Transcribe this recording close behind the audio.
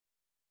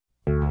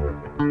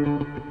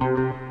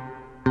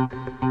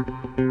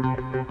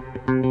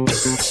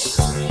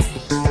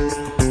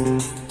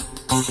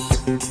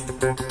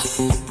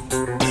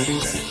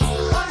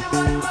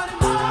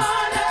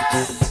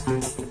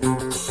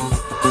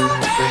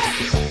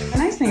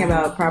thinking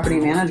about property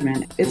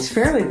management, it's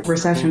fairly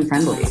recession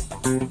friendly.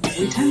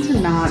 We tend to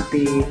not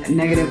be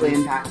negatively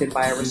impacted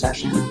by a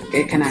recession.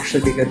 It can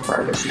actually be good for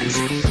our business.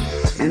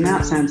 In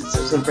that sense,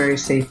 it's a very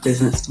safe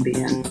business to be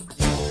in.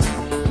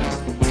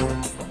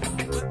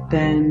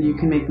 Then you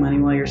can make money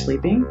while you're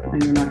sleeping,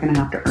 and you're not going to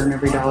have to earn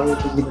every dollar,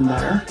 which is even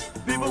better.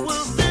 People will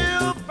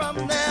steal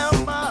from their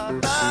mother.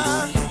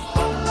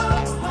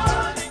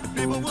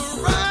 People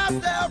will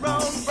rob their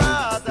own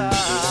brother.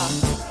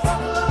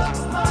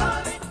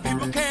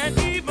 People can't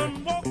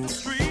even walk the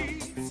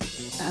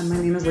streets.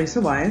 My name is Lisa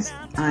Wise.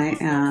 I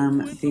am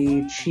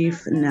the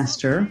chief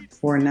nester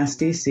for Nest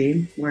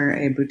DC. We're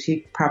a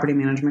boutique property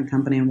management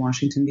company in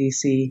Washington,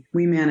 D.C.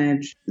 We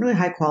manage really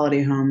high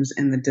quality homes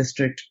in the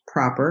district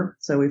proper.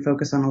 So we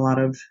focus on a lot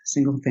of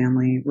single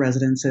family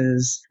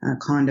residences,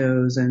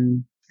 condos,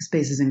 and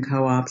spaces in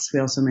co-ops. We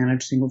also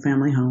manage single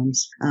family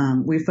homes.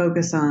 We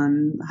focus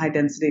on high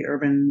density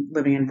urban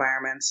living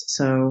environments.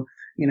 So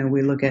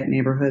we look at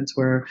neighborhoods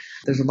where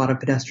there's a lot of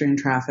pedestrian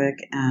traffic,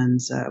 and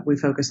we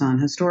focus on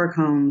historic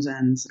homes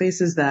and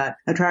spaces that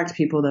attract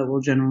people that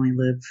will generally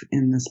live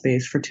in the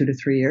space for 2 to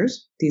 3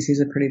 years. DC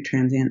is a pretty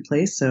transient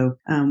place, so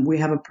we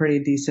have a pretty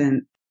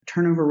decent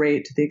turnover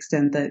rate to the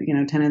extent that,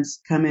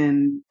 tenants come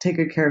in, take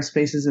good care of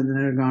spaces, and then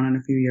they're gone in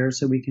a few years,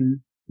 so we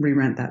can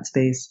re-rent that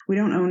space. We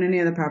don't own any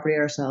of the property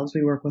ourselves.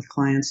 We work with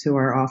clients who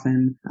are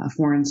often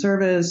foreign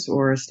service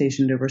or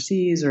stationed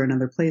overseas or in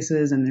other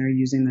places, and they're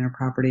using their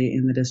property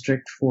in the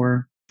district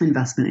for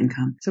investment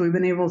income. So we've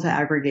been able to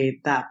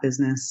aggregate that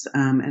business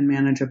and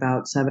manage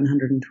about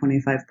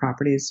 725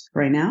 properties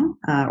right now,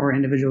 or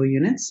individual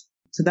units.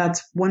 So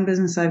that's one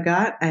business I've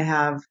got. I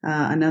have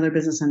another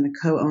business I'm the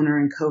co-owner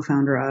and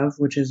co-founder of,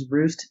 which is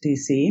Roost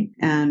DC.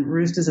 And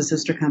Roost is a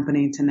sister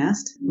company to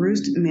Nest.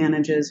 Roost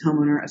manages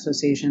homeowner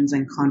associations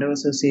and condo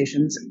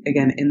associations,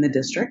 again, in the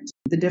district.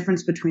 The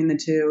difference between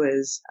the two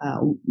is,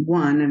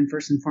 one, and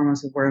first and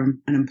foremost, we're an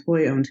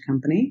employee-owned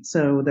company.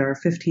 So there are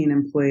 15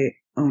 employee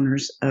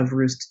owners of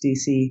Roost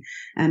DC,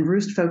 and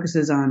Roost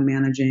focuses on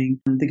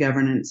managing the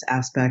governance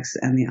aspects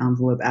and the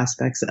envelope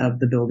aspects of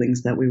the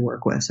buildings that we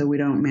work with. So we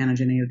don't manage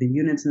any of the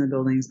units in the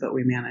buildings, but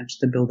we manage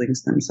the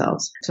buildings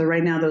themselves. So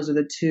right now, those are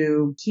the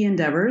two key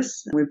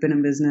endeavors. We've been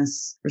in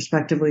business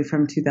respectively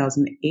from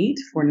 2008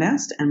 for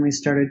Nest, and we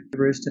started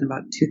Roost in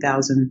about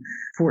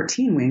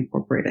 2014 we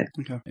incorporated.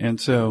 Okay.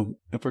 And so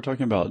if we're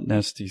talking about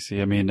Nest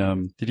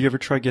DC, did you ever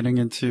try getting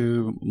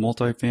into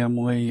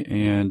multifamily?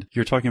 And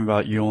you're talking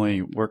about you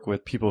only work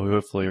with people who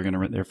hopefully are going to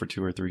rent there for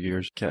 2 or 3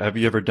 years. Have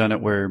you ever done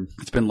it where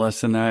it's been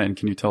less than that? And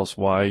can you tell us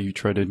why you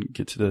try to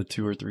get to the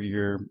 2 or 3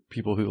 year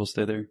people who will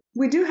stay there?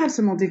 We do have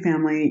some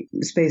multifamily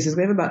spaces.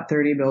 We have about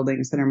 30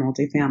 buildings that are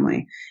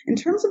multifamily. In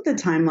terms of the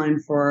timeline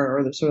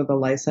or the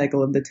life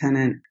cycle of the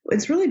tenant,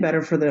 it's really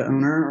better for the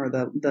owner or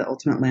the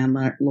ultimate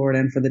landlord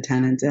and for the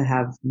tenant to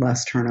have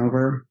less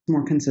turnover,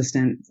 more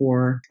consistent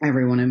for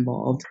everyone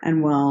involved.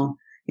 And while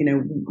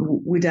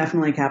we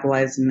definitely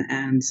capitalize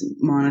and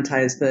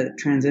monetize the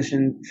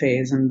transition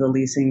phase and the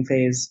leasing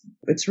phase,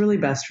 it's really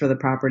best for the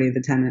property,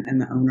 the tenant, and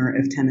the owner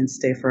if tenants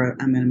stay for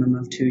a minimum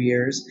of 2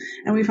 years.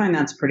 And we find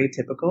that's pretty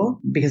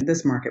typical because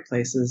this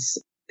marketplace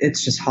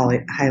it's just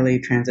highly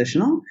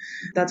transitional.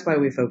 That's why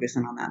we focus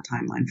in on that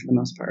timeline for the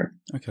most part.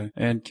 Okay.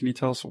 And can you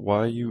tell us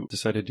why you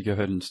decided to go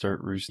ahead and start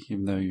Roost,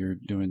 even though you're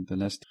doing the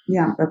Nest?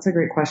 Yeah, that's a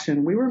great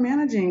question. We were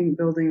managing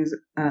buildings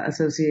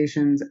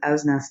associations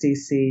as Nest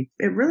DC.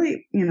 It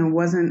really,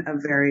 wasn't a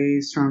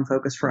very strong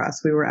focus for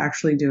us. We were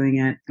actually doing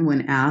it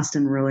when asked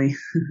and really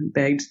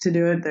begged to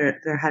do it.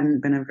 There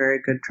hadn't been a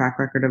very good track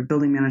record of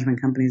building management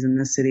companies in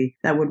this city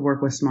that would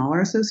work with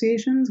smaller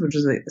associations, which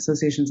is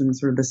associations in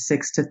sort of the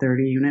 6 to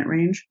 30 unit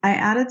range. I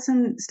added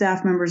some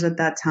staff members at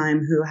that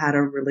time who had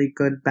a really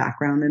good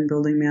background in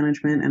building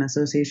management and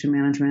association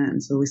management.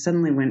 And so we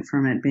suddenly went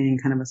from it being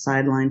kind of a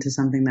sideline to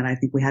something that I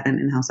think we had an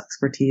in-house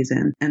expertise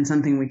in and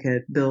something we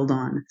could build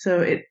on.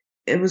 So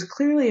it was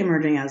clearly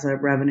emerging as a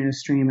revenue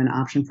stream and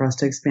option for us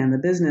to expand the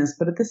business.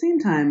 But at the same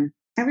time,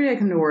 every day I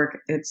come to work,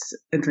 it's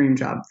a dream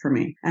job for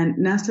me. And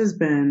Nest has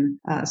been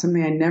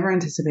something I never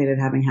anticipated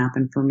having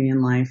happen for me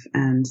in life.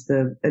 And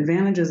the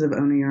advantages of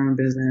owning your own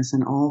business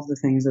and all of the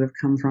things that have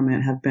come from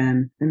it have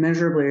been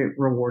immeasurably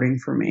rewarding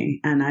for me.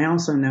 And I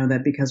also know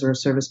that because we're a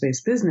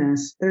service-based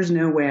business, there's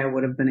no way I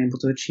would have been able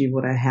to achieve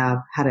what I have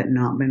had it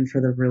not been for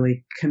the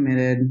really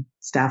committed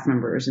staff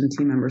members and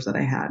team members that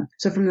I had.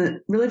 So from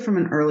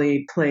an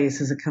early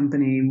place as a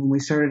company, when we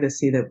started to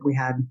see that we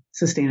had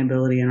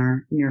sustainability in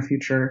our near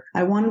future,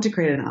 I wanted to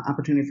create an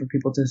opportunity for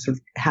people to sort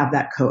of have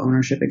that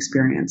co-ownership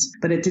experience.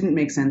 But it didn't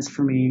make sense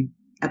for me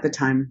at the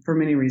time, for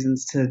many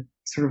reasons, to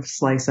sort of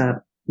slice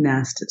up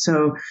Nest.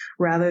 So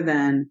rather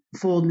than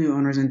fold new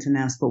owners into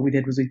Nest, what we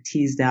did was we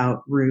teased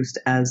out Roost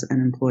as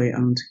an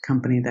employee-owned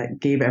company that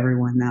gave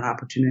everyone that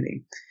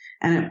opportunity.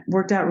 And it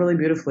worked out really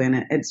beautifully. And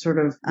it sort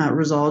of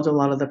resolved a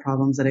lot of the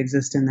problems that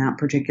exist in that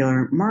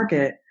particular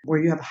market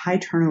where you have high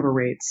turnover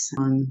rates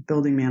on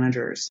building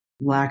managers,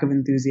 lack of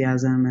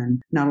enthusiasm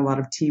and not a lot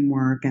of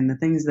teamwork and the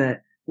things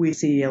that we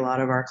see a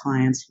lot of our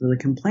clients really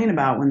complain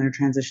about when they're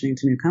transitioning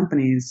to new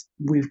companies.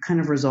 We've kind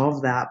of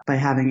resolved that by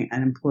having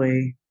an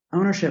employee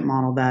ownership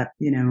model that,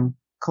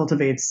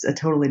 cultivates a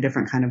totally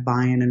different kind of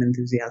buy-in and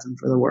enthusiasm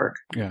for the work.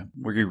 Yeah.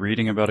 Were you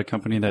reading about a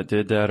company that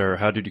did that, or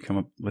how did you come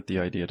up with the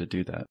idea to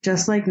do that?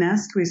 Just like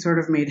Nest, we sort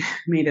of made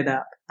it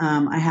up.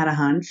 I had a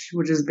hunch,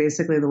 which is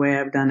basically the way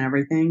I've done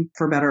everything,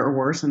 for better or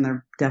worse, and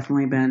there've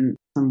definitely been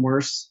some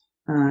worse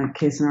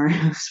case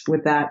scenarios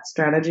with that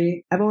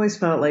strategy. I've always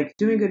felt like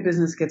doing good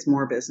business gets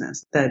more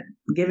business, that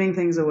giving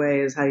things away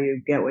is how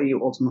you get what you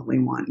ultimately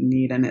want and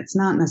need. And it's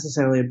not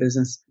necessarily a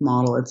business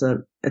model.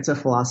 It's a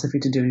philosophy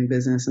to doing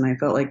business. And I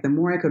felt like the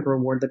more I could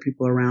reward the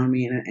people around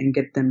me and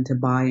get them to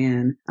buy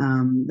in,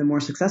 the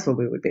more successful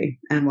we would be.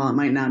 And while it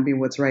might not be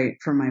what's right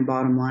for my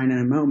bottom line in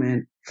a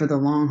moment, for the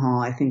long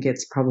haul, I think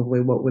it's probably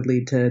what would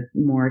lead to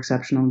more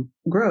exceptional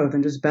growth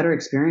and just better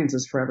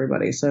experiences for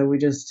everybody. So we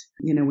just,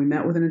 we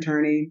met with an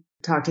attorney,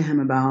 talked to him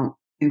about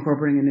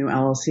incorporating a new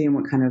LLC and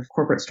what kind of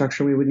corporate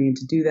structure we would need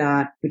to do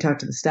that. We talked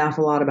to the staff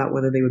a lot about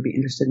whether they would be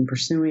interested in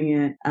pursuing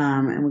it.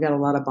 And we got a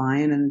lot of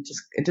buy-in, and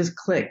it just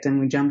clicked, and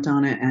we jumped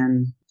on it,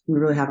 and we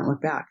really haven't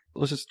looked back.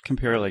 Let's just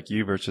compare like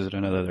you versus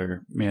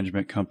another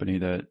management company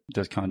that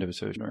does condo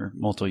association or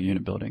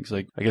multi-unit buildings.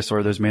 Like, I guess,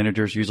 are those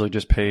managers usually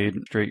just paid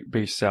straight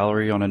base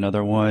salary on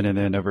another one, and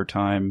then over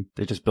time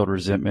they just build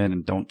resentment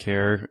and don't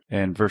care?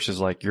 And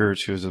versus like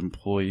yours, who is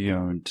employee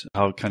owned,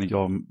 how kind of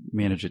y'all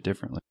manage it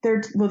differently?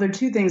 There are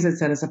two things that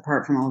set us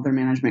apart from all other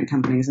management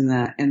companies in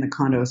the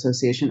condo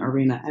association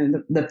arena. And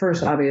the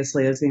first,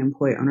 obviously, is the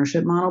employee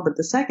ownership model, but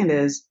the second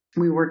is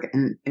we work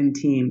in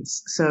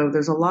teams. So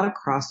there's a lot of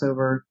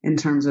crossover in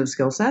terms of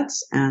skill sets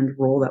and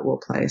role that we'll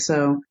play.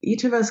 So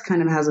each of us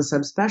kind of has a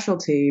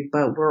subspecialty,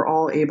 but we're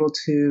all able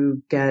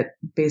to get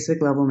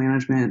basic level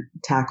management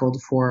tackled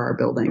for our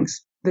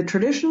buildings. The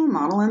traditional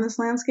model in this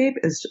landscape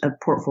is a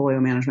portfolio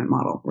management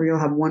model, where you'll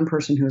have one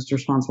person who is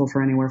responsible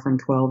for anywhere from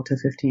 12 to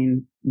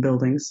 15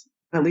 buildings,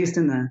 at least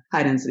in the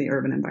high density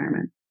urban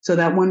environment. So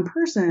that one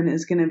person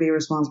is going to be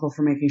responsible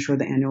for making sure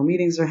the annual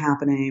meetings are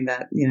happening,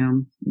 that,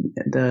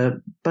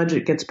 the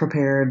budget gets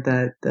prepared,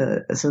 that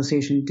the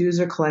association dues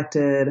are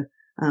collected.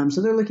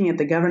 So they're looking at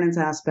the governance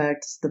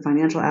aspects, the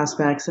financial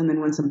aspects, and then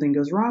when something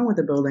goes wrong with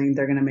the building,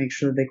 they're going to make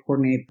sure they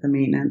coordinate the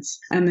maintenance.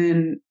 And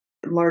then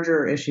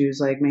larger issues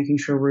like making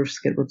sure roofs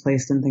get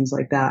replaced and things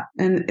like that.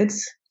 And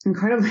it's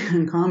incredibly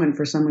uncommon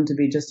for someone to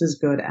be just as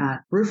good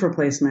at roof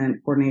replacement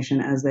coordination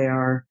as they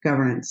are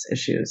governance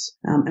issues.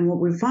 And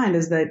what we find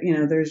is that,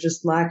 there's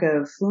just lack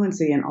of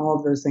fluency in all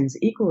of those things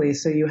equally.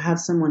 So you have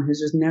someone who's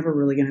just never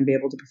really going to be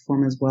able to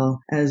perform as well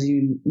as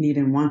you need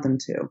and want them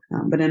to.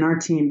 But in our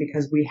team,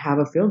 because we have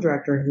a field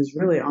director who's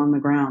really on the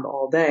ground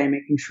all day,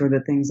 making sure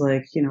that things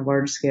like,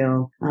 large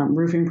scale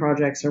roofing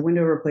projects or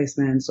window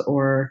replacements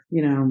or,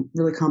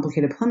 really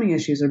complicated plumbing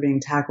issues are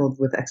being tackled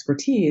with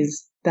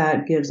expertise,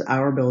 that gives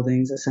our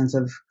buildings a sense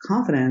of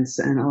confidence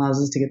and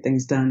allows us to get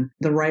things done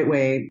the right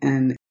way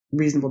and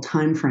reasonable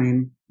time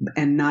frame,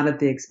 and not at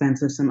the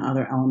expense of some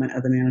other element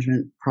of the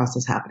management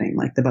process happening,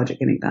 like the budget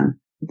getting done.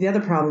 The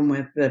other problem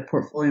with the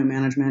portfolio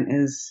management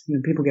is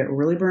people get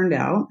really burned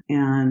out,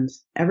 and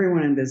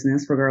everyone in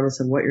business,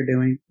 regardless of what you're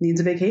doing, needs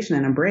a vacation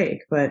and a break.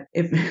 But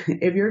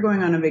if you're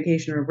going on a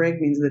vacation or a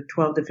break means that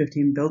 12 to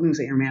 15 buildings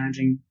that you're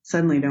managing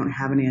suddenly don't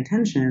have any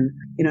attention,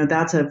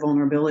 that's a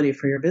vulnerability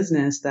for your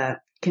business that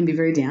can be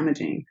very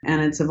damaging.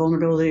 And it's a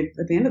vulnerability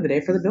at the end of the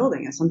day for the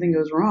building. If something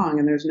goes wrong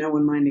and there's no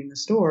one minding the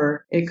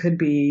store, it could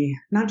be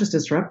not just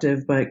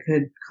disruptive, but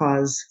could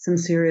cause some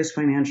serious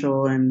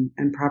financial and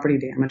property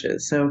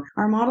damages. So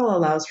our model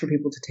allows for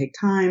people to take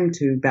time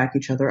to back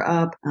each other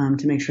up,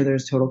 to make sure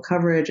there's total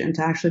coverage, and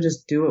to actually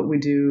just do what we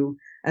do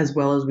as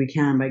well as we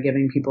can by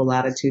giving people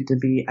latitude to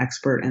be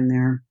expert in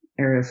their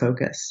area of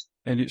focus.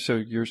 And so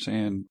you're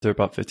saying there are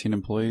about 15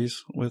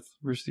 employees with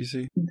Roost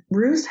DC?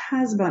 Roost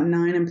has about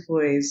 9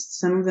 employees.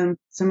 Some of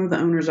the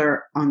owners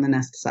are on the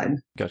Nest side.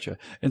 Gotcha.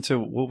 And so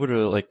what would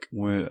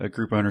a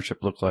group ownership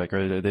look like?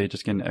 Are they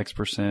just getting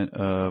X%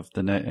 of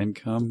the net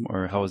income,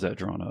 or how is that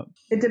drawn up?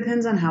 It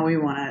depends on how we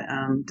want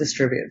to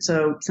distribute.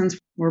 So since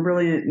we're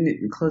really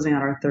closing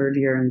out our 3rd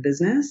year in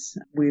business,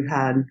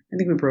 I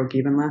think we broke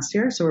even last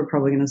year, so we're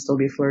probably going to still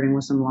be flirting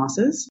with some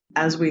losses.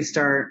 As we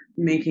start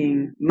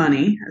making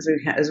money,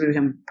 as we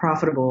become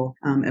profitable,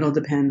 it'll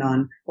depend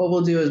on what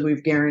we'll do. Is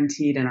we've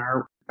guaranteed in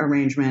our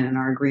arrangement and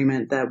our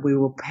agreement that we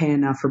will pay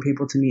enough for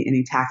people to meet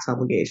any tax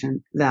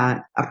obligation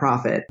that a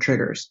profit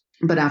triggers.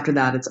 But after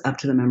that, it's up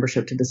to the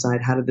membership to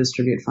decide how to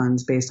distribute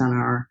funds based on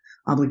our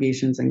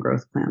obligations and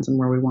growth plans and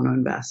where we want to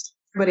invest.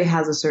 Everybody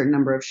has a certain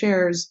number of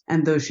shares,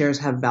 and those shares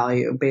have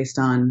value based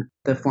on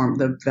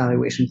the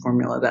valuation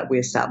formula that we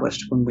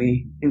established when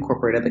we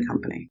incorporated the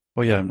company.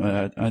 Well,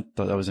 yeah, I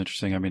thought that was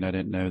interesting. I mean, I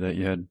didn't know that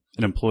you had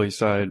an employee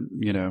side,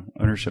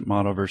 ownership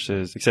model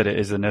versus, like I said,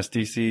 is the Nest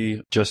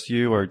DC just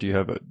you, or do you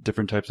have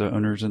different types of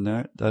owners in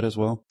that as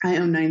well? I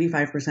own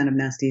 95% of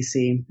Nest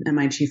DC, and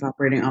my chief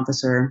operating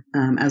officer,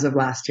 as of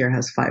last year,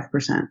 has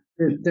 5%.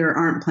 There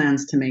aren't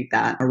plans to make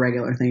that a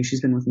regular thing.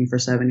 She's been with me for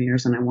 7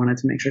 years, and I wanted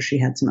to make sure she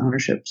had some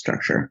ownership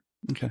structure.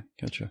 Okay,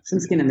 gotcha. some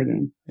skin in the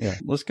game. Yeah.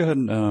 Let's go ahead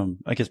and,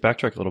 I guess,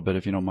 backtrack a little bit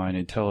if you don't mind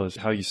and tell us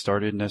how you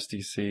started in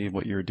SDC,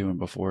 what you were doing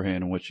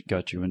beforehand, and what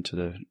got you into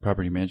the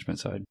property management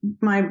side.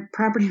 My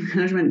property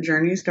management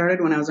journey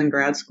started when I was in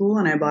grad school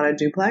and I bought a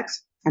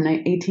duplex, an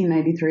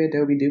 1893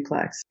 Adobe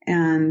duplex,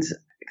 and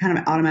kind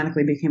of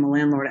automatically became a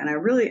landlord. And I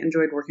really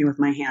enjoyed working with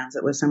my hands.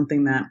 It was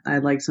something that I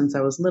liked since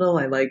I was little.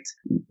 I liked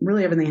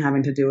really everything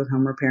having to do with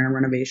home repair and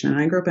renovation. And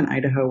I grew up in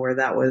Idaho where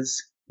that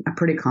was a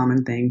pretty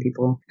common thing.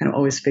 People kind of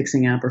always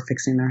fixing up or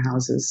fixing their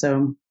houses.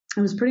 So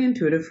it was pretty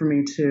intuitive for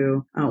me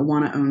to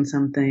want to own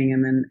something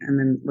and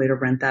then later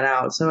rent that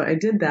out. So I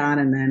did that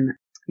and then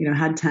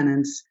had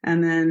tenants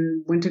and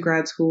then went to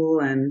grad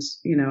school and,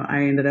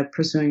 I ended up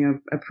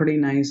pursuing a pretty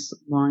nice,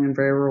 long and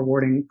very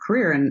rewarding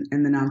career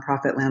in the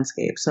nonprofit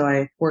landscape. So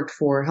I worked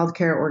for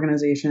healthcare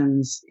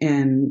organizations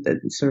in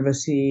sort of a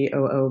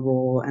COO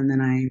role. And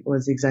then I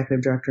was the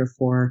executive director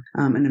for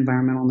an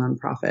environmental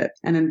nonprofit.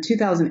 And in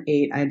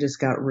 2008, I just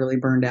got really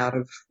burned out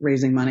of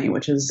raising money,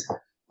 which is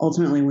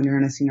ultimately, when you're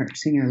in a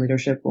senior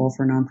leadership role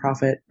for a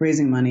nonprofit,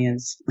 raising money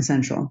is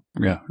essential.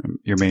 Yeah,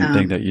 your main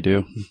thing that you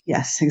do.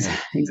 Yes,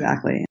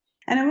 exactly.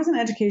 And it was an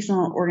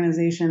educational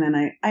organization,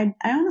 and I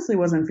honestly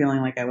wasn't feeling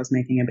like I was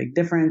making a big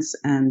difference,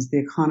 and the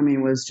economy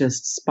was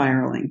just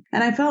spiraling.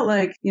 And I felt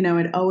like,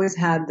 I'd always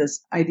had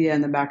this idea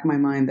in the back of my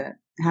mind that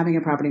having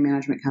a property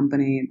management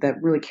company that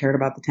really cared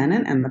about the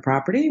tenant and the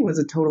property was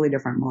a totally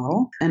different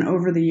model. And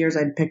over the years,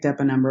 I'd picked up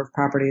a number of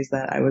properties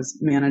that I was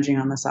managing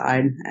on the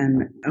side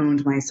and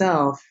owned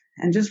myself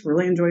and just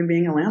really enjoyed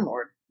being a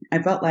landlord.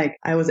 I felt like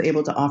I was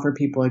able to offer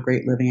people a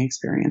great living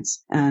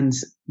experience, and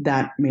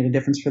that made a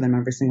difference for them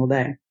every single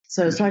day.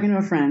 So I was talking to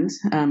a friend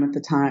at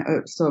the time,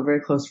 still a very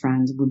close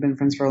friend. We've been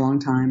friends for a long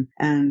time.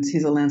 And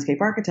he's a landscape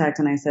architect.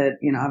 And I said,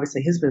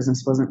 obviously his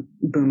business wasn't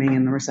booming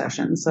in the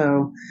recession.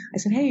 So I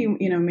said, hey,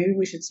 maybe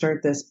we should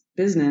start this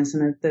business.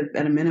 And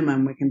at a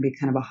minimum, we can be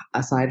kind of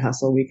a side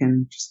hustle. We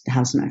can just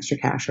have some extra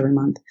cash every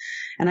month.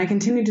 And I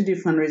continued to do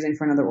fundraising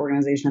for another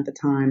organization at the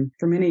time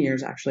for many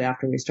years, actually,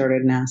 after we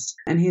started Nest.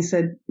 And he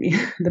said,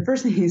 the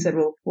first thing he said,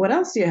 well, what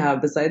else do you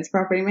have besides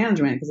property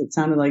management? Because it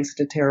sounded like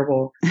such a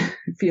terrible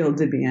field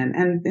to be in.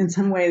 And in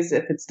some ways,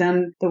 if it's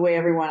done the way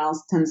everyone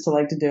else tends to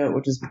like to do it,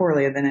 which is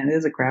poorly, then it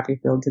is a crappy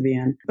field to be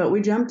in. But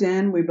we jumped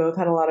in. We both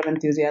had a lot of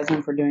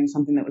enthusiasm for doing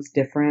something that was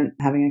different,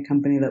 having a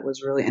company that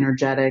was really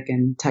energetic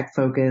and tech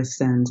focused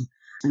and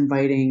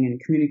inviting and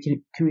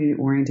community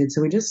oriented.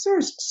 So we just sort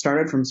of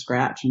started from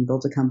scratch and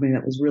built a company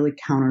that was really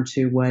counter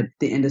to what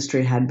the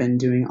industry had been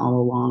doing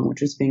all along,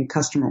 which is being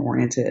customer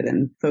oriented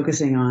and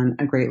focusing on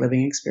a great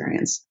living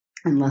experience.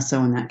 And less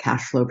so in that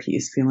cash flow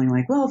piece, feeling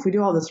like, well, if we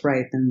do all this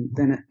right,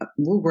 then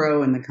we'll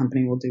grow and the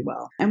company will do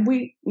well. And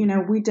we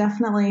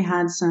definitely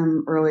had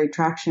some early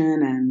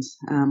traction and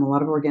a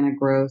lot of organic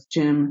growth.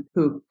 Jim,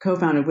 who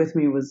co-founded with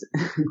me, was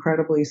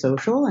incredibly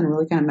social and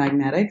really kind of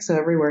magnetic. So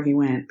everywhere he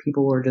went,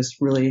 people were just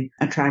really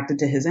attracted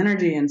to his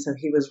energy. And so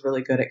he was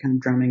really good at kind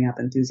of drumming up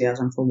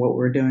enthusiasm for what we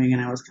were doing.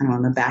 And I was kind of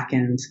on the back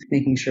end,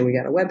 making sure we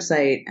got a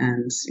website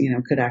and,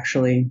 could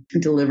actually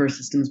deliver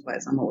systems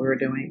wise on what we were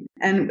doing.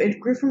 And it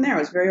grew from there. It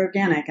was very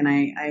organic, and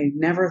I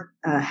never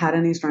had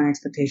any strong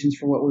expectations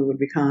for what we would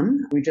become.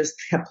 We just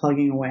kept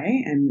plugging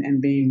away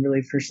and being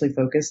really fiercely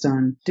focused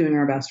on doing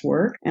our best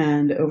work.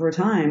 And over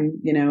time,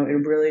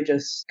 it really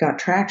just got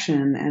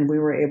traction, and we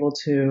were able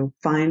to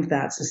find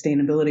that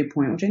sustainability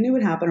point, which I knew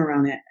would happen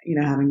around it,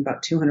 having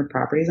about 200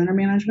 properties under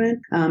management.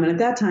 And at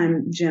that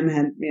time, Jim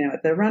had,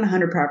 at around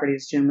 100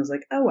 properties, Jim was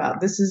like, oh, wow,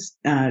 this is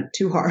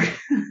too hard.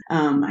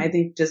 I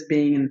think just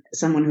being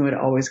someone who had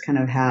always kind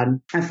of had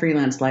a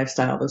freelance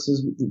lifestyle, this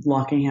was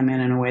locking him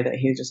in a way that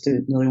he just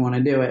didn't really want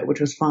to do it, which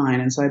was fine.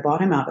 And so I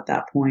bought him out at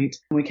that point,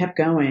 and we kept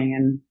going.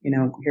 And,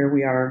 here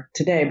we are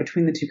today.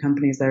 Between the two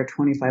companies, there are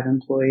 25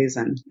 employees,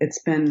 and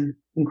it's been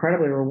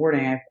incredibly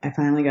rewarding. I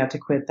finally got to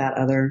quit that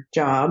other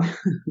job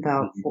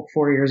about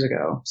 4 years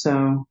ago.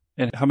 So.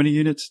 And how many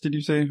units did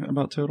you say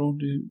about total?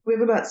 We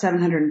have about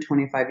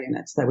 725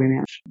 units that we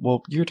manage.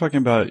 Well, you were talking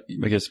about,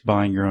 I guess,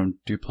 buying your own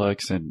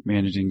duplex and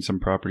managing some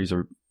properties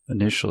or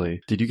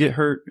initially. Did you get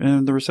hurt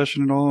in the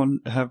recession at all and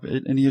have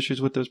any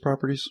issues with those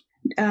properties?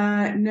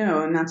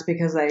 No, and that's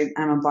because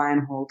I'm a buy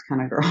and hold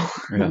kind of girl.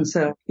 Yeah.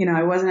 So,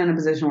 I wasn't in a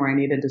position where I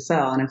needed to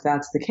sell. And if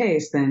that's the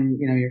case, then,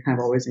 you're kind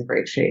of always in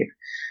great shape.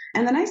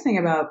 And the nice thing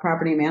about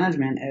property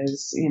management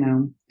is,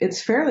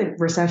 it's fairly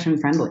recession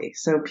friendly.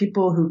 So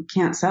people who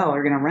can't sell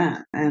are going to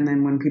rent. And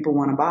then when people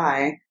want to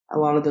buy, a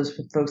lot of those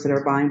folks that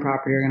are buying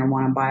property are going to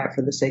want to buy it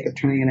for the sake of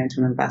turning it into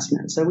an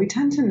investment. So we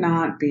tend to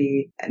not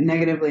be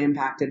negatively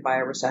impacted by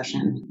a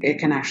recession. It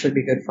can actually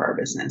be good for our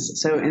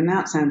business. So in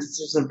that sense, it's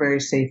just a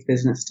very safe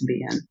business to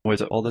be in.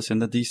 Was all this in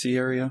the DC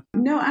area?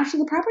 No,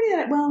 actually the property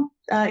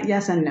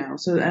yes and no.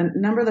 So a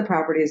number of the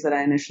properties that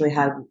I initially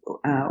had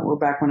were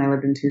back when I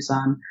lived in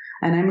Tucson,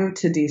 and I moved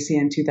to DC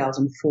in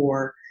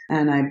 2004,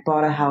 and I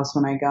bought a house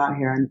when I got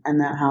here,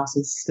 and that house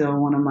is still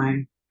one of my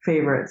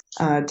favorites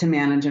to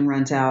manage and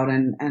rent out,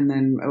 and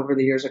then over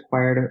the years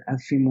acquired a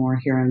few more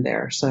here and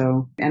there.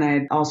 So, and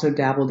I also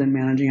dabbled in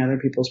managing other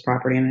people's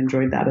property and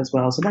enjoyed that as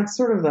well. So that's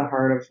sort of the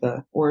heart of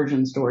the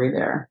origin story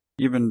there.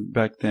 Even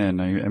back then,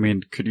 I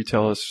mean, could you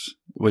tell us,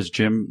 was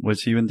he in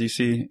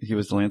DC? He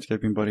was the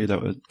landscaping buddy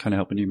that was kind of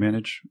helping you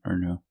manage, or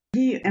no?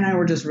 He and I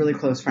were just really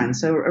close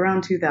friends. So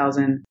around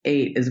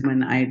 2008 is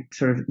when I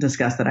sort of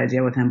discussed that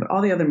idea with him. But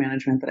all the other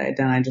management that I had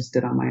done, I just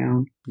did on my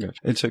own. Gotcha.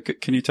 And so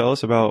can you tell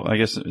us about, I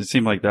guess it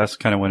seemed like that's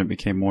kind of when it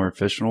became more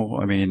official.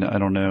 I mean, I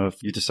don't know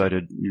if you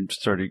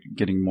started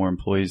getting more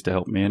employees to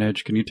help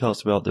manage. Can you tell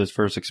us about those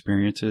first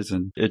experiences?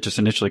 And it just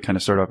initially kind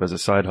of started off as a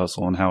side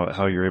hustle and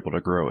how you're able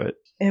to grow it.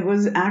 It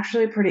was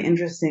actually pretty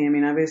interesting. I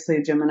mean,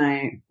 obviously Jim and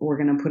I were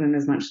going to put in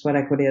as much sweat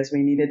equity as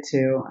we needed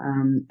to.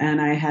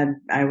 And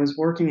I was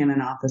working in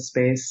an office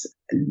space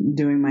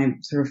doing my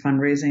sort of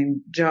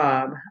fundraising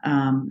job.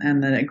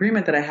 And the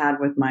agreement that I had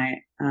with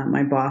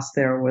my boss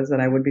there was that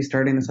I would be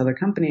starting this other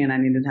company and I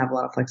needed to have a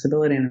lot of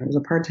flexibility, and it was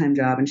a part-time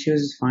job, and she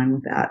was just fine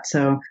with that.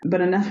 So,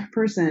 but another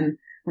person,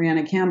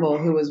 Rihanna Campbell,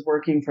 who was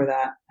working for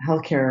that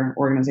healthcare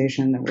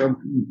organization that we're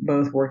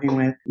both working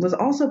with, was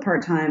also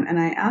part-time. And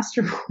I asked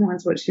her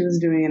once what she was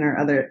doing in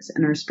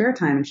her spare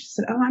time. And she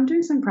said, "Oh, I'm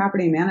doing some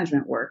property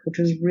management work," which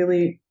was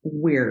really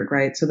weird,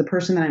 right? So the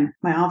person that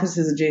my office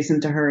is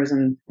adjacent to hers,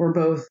 and we're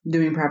both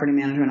doing property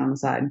management on the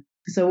side.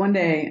 So one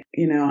day,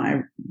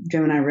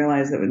 Jim and I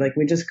realized that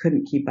we just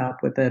couldn't keep up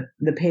with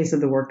the pace of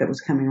the work that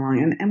was coming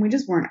along. And we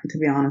just weren't, to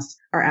be honest,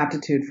 our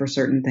aptitude for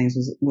certain things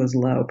was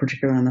low,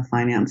 particularly on the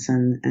finance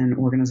and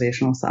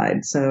organizational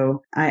side.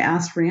 So I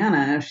asked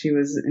Rihanna if she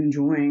was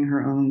enjoying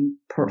her own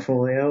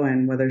portfolio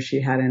and whether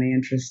she had any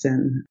interest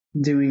in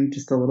doing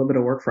just a little bit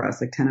of work for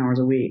us, like 10 hours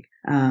a week.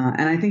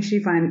 And I think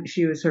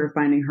she was sort of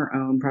finding her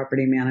own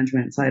property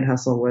management side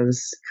hustle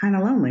was kind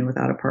of lonely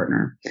without a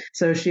partner.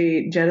 So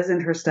she jetted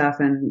into her stuff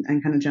and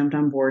kind of jumped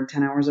on board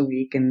 10 hours a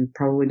week and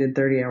probably did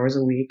 30 hours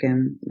a week.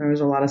 And there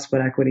was a lot of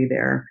sweat equity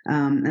there.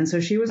 And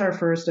so she was our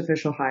first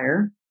official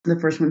hire, the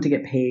first one to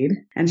get paid.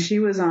 And she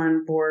was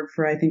on board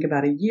for, I think,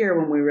 about a year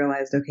when we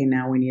realized, okay,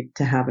 now we need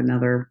to have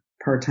another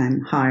part-time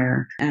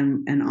hire,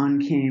 and on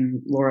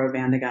came Laura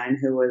Vandegine,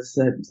 who was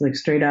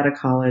straight out of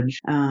college.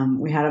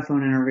 We had a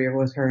phone interview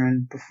with her,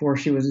 and before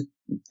she was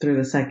through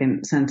the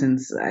second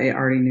sentence, I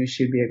already knew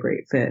she'd be a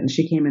great fit. And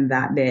she came in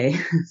that day,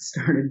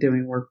 started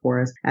doing work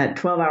for us at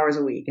 12 hours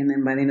a week, and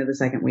then by the end of the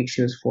second week,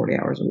 she was 40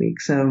 hours a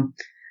week. So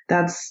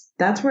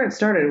that's where it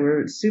started.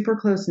 We're super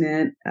close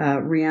knit.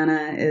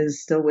 Rihanna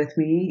is still with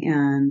me,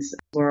 and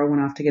Laura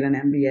went off to get an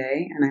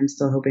MBA, and I'm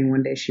still hoping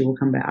one day she will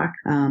come back.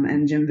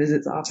 And Jim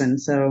visits often.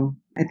 So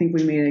I think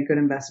we made a good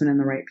investment in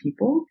the right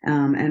people.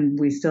 And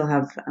we still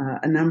have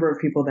a number of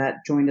people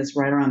that joined us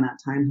right around that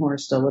time who are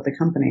still with the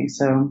company.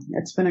 So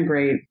it's been a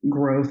great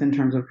growth in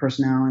terms of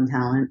personnel and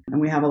talent.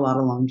 And we have a lot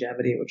of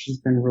longevity, which has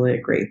been really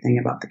a great thing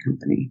about the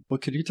company. Well,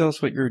 could you tell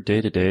us what your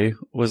day-to-day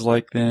was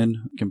like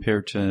then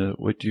compared to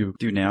what you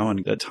do now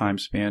and that time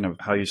span of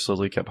how you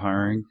slowly kept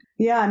hiring?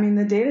 Yeah, I mean,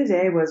 the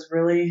day-to-day was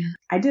really,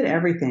 I did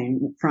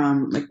everything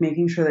from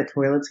making sure that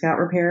toilets got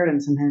repaired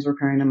and sometimes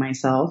repairing them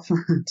myself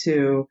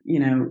to,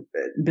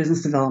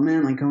 business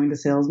development, like going to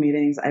sales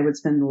meetings. I would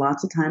spend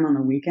lots of time on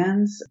the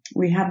weekends.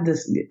 We have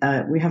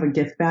a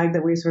gift bag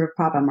that we sort of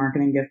pop, a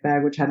marketing gift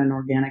bag, which had an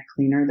organic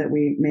cleaner that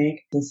we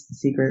make. This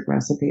secret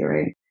recipe,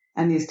 right?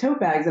 And these tote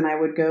bags, and I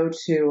would go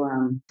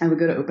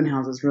to open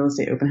houses, real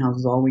estate open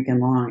houses all weekend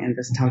long, and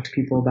just talk to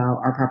people about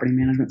our property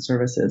management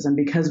services. And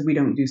because we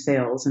don't do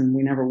sales, and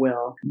we never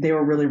will, they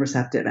were really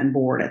receptive and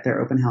bored at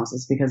their open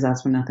houses because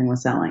that's when nothing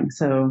was selling.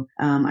 So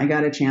I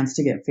got a chance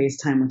to get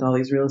FaceTime with all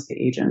these real estate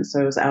agents.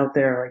 So I was out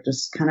there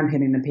just kind of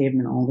hitting the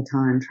pavement all the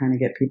time, trying to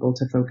get people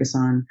to focus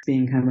on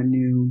being kind of a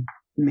new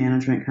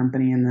management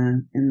company in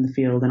the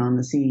field and on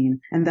the scene.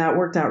 And that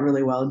worked out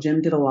really well.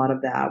 Jim did a lot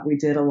of that. We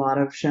did a lot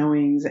of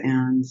showings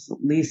and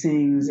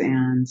leasings,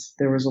 and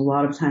there was a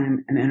lot of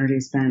time and energy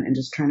spent in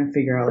just trying to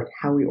figure out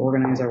how we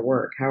organize our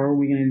work. How are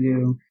we going to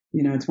do,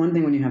 it's one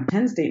thing when you have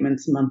 10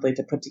 statements monthly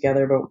to put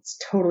together, but it's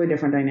totally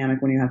different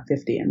dynamic when you have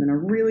 50, and then a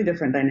really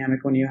different dynamic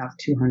when you have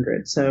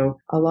 200. So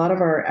a lot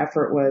of our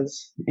effort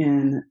was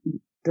in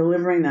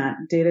delivering that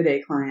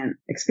day-to-day client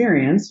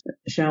experience,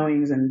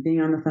 showings and being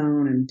on the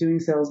phone and doing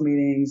sales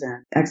meetings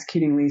and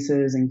executing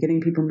leases and getting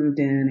people moved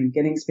in and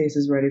getting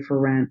spaces ready for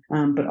rent.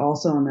 But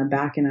also on the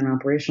back end and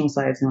operational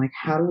side, so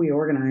how do we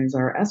organize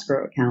our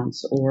escrow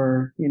accounts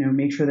or,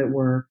 make sure that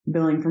we're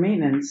billing for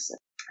maintenance.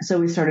 So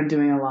we started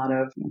doing a lot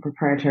of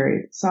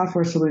proprietary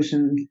software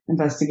solution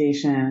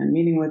investigation and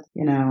meeting with,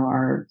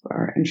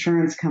 our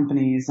insurance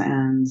companies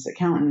and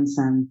accountants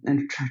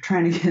and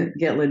trying to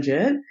get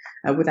legit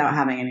without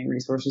having any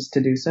resources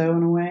to do so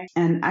in a way.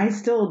 And I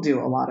still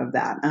do a lot of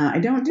that. I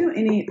don't do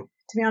any,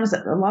 to be honest,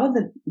 a lot of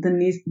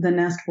the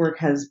Nest work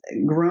has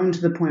grown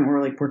to the point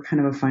where we're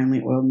kind of a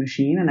finely oiled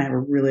machine, and I have a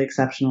really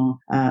exceptional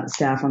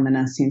staff on the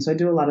Nest team. So I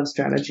do a lot of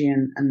strategy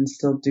and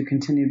still do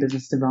continued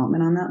business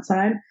development on that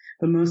side.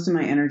 But most of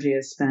my energy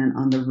is spent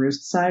on the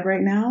Roost side right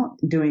now,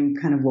 doing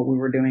kind of what we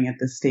were doing at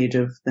this stage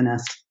of the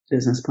Nest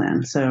business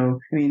plan. So,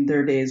 I mean, there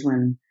are days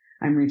when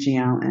I'm reaching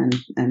out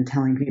and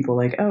telling people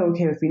like, oh,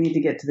 okay, if we need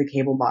to get to the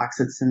cable box,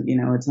 it's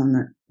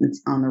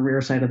on the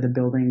rear side of the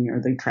building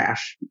or the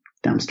trash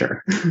dumpster.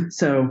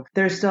 So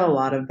there's still a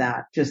lot of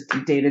that just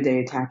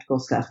day-to-day tactical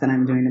stuff that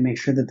I'm doing to make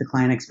sure that the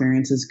client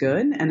experience is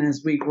good. And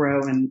as we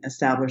grow and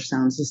establish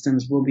sound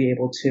systems, we'll be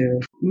able to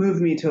move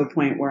me to a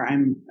point where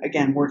I'm,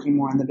 again, working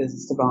more on the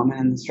business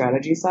development and the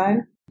strategy side.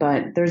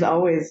 But there's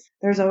always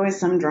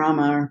some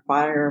drama or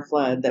fire or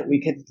flood that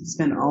we could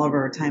spend all of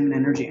our time and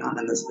energy on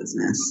in this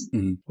business.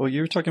 Mm-hmm. Well,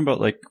 you were talking about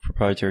like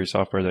proprietary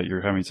software that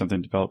you're having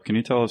something developed. Can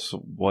you tell us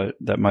what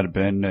that might have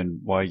been and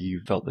why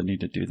you felt the need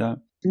to do that?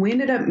 We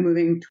ended up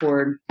moving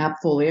toward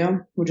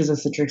AppFolio, which is a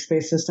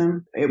Citrix-based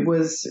system. It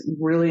was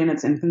really in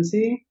its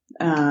infancy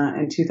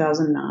in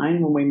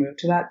 2009 when we moved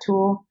to that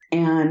tool.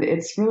 And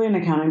it's really an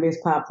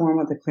accounting-based platform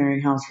with a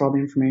clearinghouse for all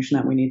the information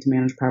that we need to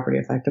manage property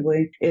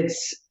effectively.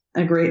 It's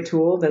a great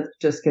tool that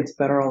just gets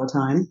better all the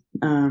time.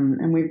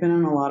 And we've been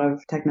on a lot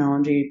of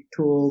technology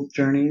tool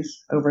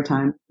journeys over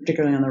time,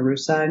 particularly on the roof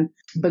side.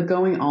 But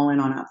going all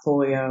in on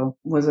AppFolio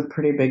was a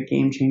pretty big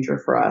game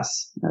changer for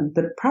us.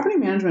 The property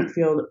management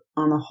field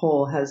on the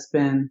whole has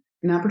been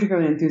not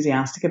particularly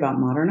enthusiastic about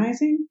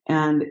modernizing.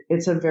 And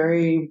it's a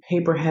very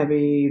paper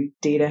heavy,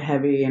 data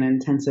heavy and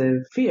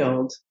intensive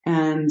field.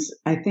 And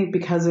I think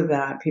because of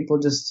that,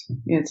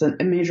 it's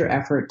a major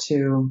effort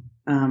to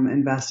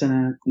invest in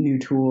a new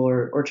tool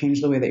or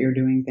change the way that you're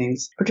doing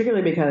things,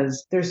 particularly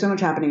because there's so much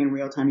happening in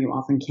real time. You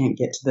often can't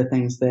get to the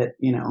things that,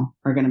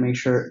 are going to make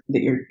sure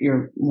that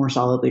you're more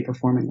solidly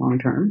performing long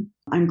term.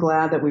 I'm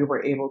glad that we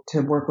were able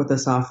to work with a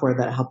software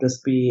that helped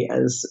us be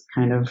as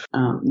kind of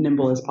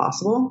nimble as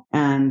possible.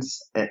 And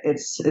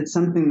it's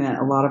something that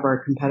a lot of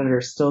our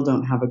competitors still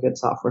don't have a good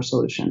software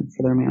solution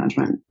for their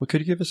management. Well,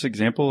 could you give us an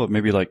example of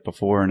maybe like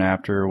before and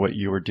after what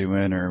you were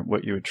doing or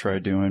what you would try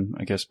doing,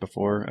 I guess,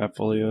 before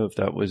AppFolio, if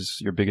that was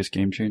your biggest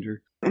game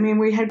changer? I mean,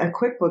 we had a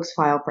QuickBooks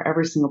file for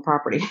every single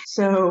property.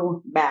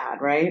 So bad,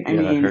 right?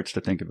 That hurts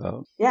to think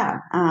about. Yeah.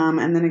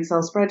 And then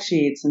Excel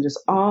spreadsheets and just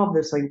all of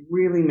this like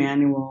really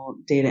manual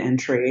data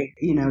entry.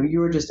 You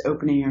were just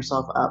opening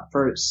yourself up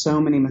for so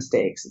many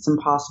mistakes. It's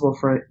impossible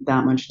for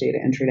that much data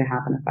entry to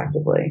happen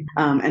effectively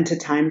and to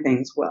time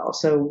things well.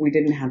 So we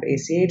didn't have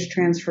ACH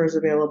transfers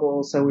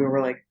available. So we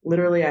were like,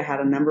 literally, I had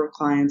a number of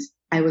clients.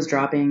 I was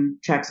dropping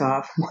checks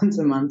off once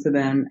a month to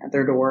them at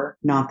their door.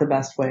 Not the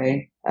best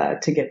way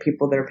to get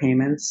people their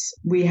payments.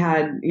 We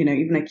had,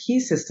 even a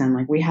key system.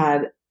 Like we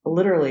had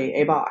literally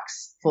a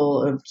box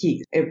full of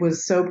keys. It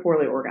was so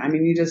poorly organized. I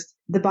mean,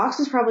 the box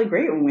was probably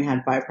great when we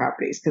had 5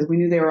 properties because we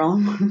knew they were all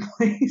in one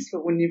place.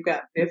 But when you've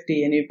got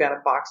 50 and you've got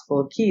a box full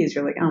of keys,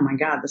 you're like, oh my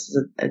God, this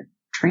is a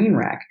train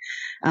wreck.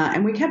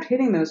 And we kept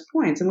hitting those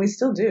points, and we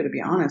still do, to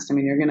be honest. I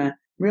mean, you're going to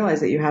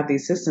realize that you have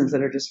these systems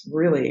that are just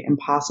really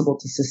impossible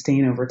to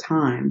sustain over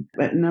time.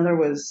 But another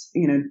was,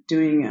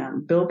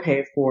 doing bill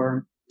pay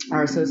for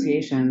our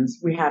associations.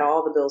 We had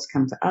all the bills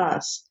come to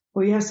us.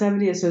 Well, you have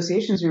 70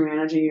 associations you're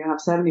managing, you have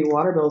 70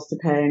 water bills to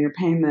pay, and you're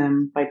paying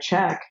them by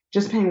check.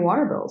 Just paying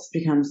water bills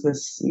becomes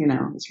this,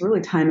 this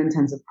really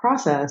time-intensive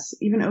process.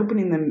 Even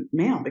opening the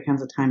mail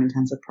becomes a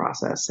time-intensive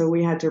process. So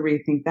we had to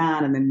rethink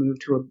that and then move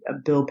to a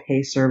bill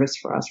pay service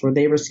for us where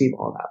they receive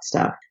all that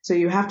stuff. So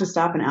you have to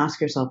stop and ask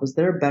yourself, is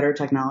there a better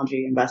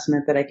technology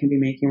investment that I can be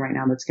making right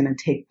now that's going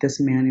to take this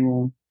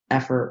manual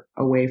effort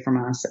away from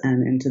us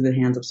and into the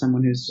hands of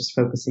someone who's just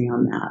focusing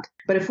on that?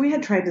 But if we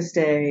had tried to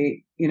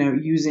stay,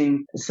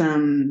 using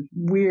some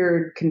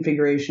weird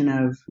configuration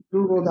of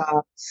Google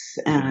Docs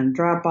and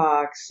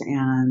Dropbox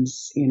and,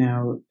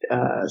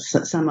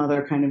 some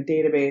other kind of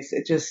database,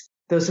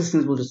 those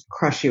systems will just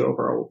crush you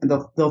over.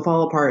 They'll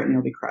fall apart and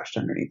you'll be crushed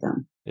underneath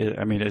them.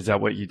 Is that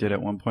what you did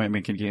at one point? I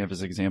mean, can you give us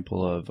an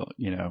example of,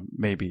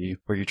 maybe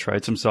where you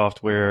tried some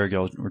software,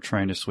 you were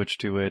trying to switch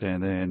to it,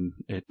 and then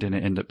it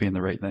didn't end up being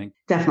the right thing?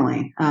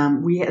 Definitely.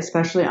 We,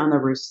 especially on the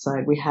roof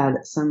side, we had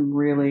some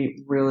really,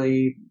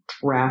 really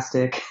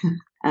drastic,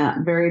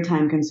 very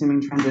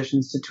time-consuming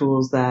transitions to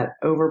tools that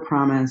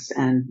overpromised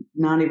and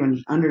not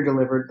even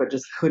under-delivered, but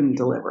just couldn't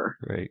deliver.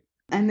 Right.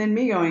 And then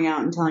me going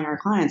out and telling our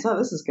clients, oh,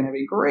 this is going to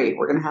be great.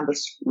 We're going to have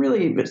this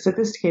really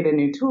sophisticated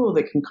new tool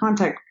that can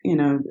contact,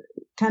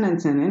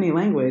 tenants in any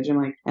language.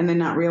 And then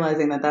not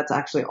realizing that that's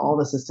actually all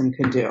the system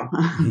could do.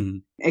 Mm-hmm.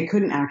 It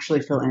couldn't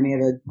actually fill any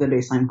of the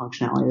baseline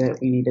functionality that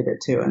we needed it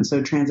to. And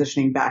so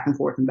transitioning back and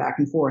forth and back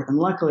and forth. And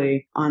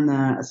luckily on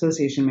the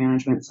association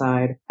management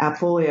side,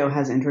 AppFolio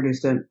has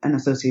introduced an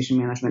association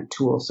management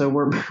tool. So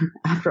we're,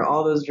 after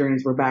all those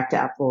journeys, we're back to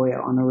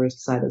AppFolio on the risk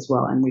side as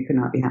well. And we could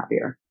not be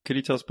happier. Could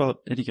you tell us about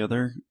any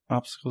other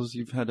obstacles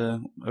you've had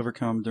to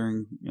overcome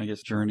during,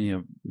 journey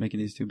of making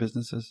these two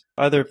businesses?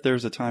 Either if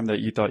there's a time that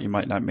you thought you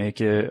might not make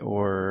it,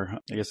 or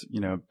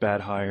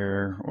bad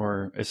hire,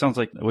 or it sounds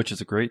like, which is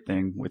a great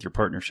thing with your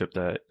partnership,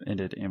 that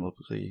ended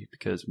amicably,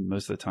 because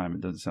most of the time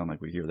it doesn't sound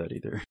like we hear that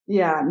either.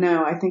 Yeah,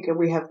 no, I think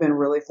we have been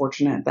really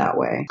fortunate that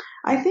way.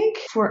 I think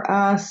for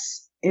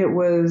us, it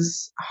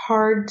was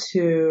hard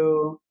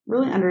to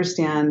really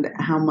understand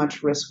how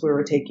much risk we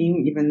were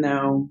taking, even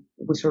though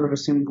we sort of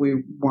assumed we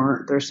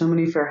weren't. There's so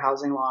many fair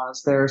housing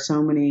laws. There are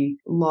so many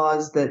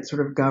laws that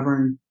sort of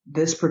govern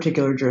this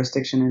particular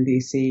jurisdiction in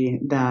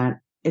DC that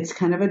it's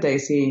kind of a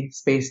dicey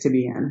space to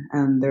be in,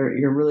 and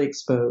you're really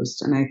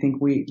exposed. And I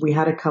think we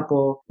had a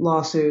couple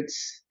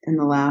lawsuits in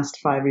the last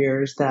 5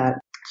 years that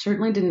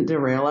certainly didn't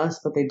derail us,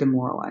 but they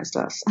demoralized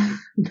us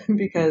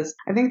because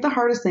I think the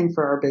hardest thing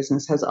for our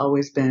business has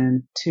always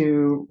been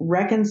to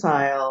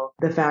reconcile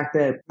the fact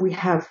that we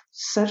have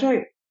such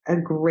a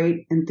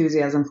great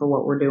enthusiasm for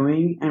what we're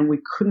doing, and we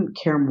couldn't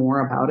care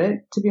more about it,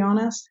 to be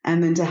honest.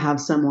 And then to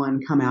have someone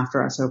come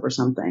after us over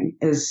something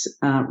is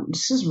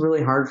just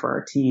really hard for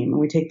our team.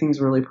 We take things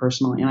really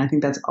personally, and I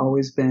think that's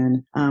always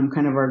been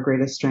kind of our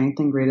greatest strength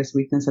and greatest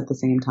weakness at the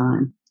same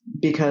time.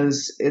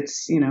 Because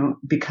it's,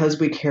 because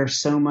we care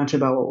so much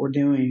about what we're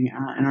doing,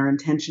 and our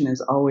intention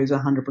is always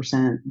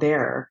 100%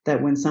 there,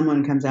 that when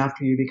someone comes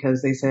after you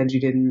because they said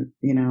you didn't,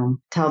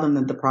 tell them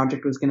that the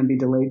project was going to be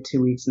delayed 2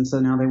 weeks, and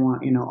so now they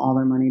want, all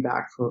their money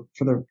back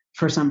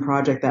for some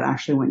project that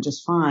actually went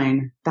just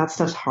fine, that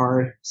stuff's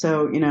hard.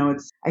 So,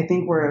 I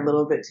think we're a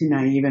little bit too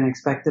naive and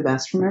expect the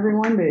best from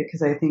everyone,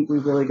 because I think we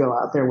really go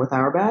out there with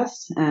our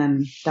best.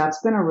 And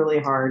that's been a really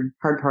hard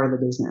part of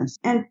the business.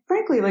 And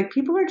frankly,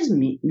 people are just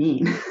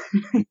mean.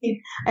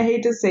 I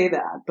hate to say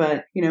that,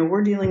 but,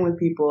 we're dealing with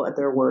people at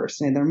their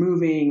worst, and they're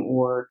moving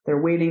or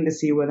they're waiting to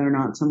see whether or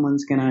not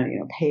someone's going to,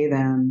 pay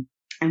them.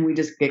 And we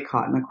just get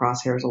caught in the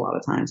crosshairs a lot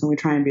of times, and we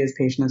try and be as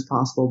patient as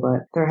possible.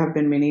 But there have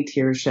been many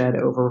tears shed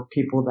over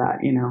people that,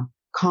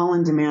 call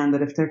and demand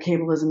that if their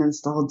cable isn't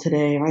installed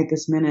today, right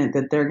this minute,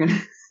 that they're going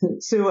to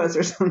sue us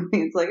or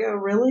something. It's like, oh,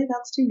 really?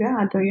 That's too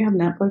bad. Don't you have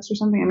Netflix or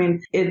something? I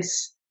mean,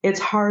 it's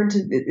hard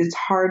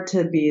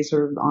to be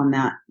sort of on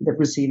the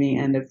receiving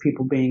end of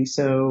people being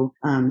so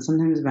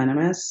sometimes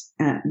venomous,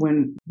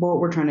 when what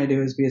we're trying to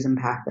do is be as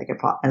empathic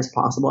as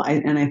possible.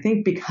 And I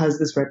think because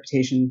this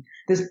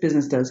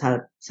business does have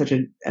such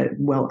a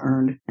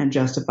well-earned and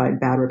justified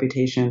bad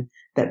reputation,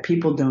 that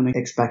people don't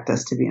expect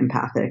us to be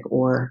empathic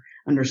or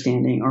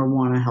understanding or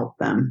want to help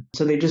them.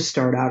 So they just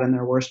start out in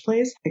their worst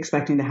place,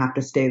 expecting to have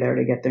to stay there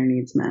to get their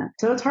needs met.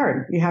 So it's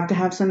hard. You have to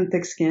have some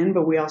thick skin,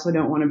 but we also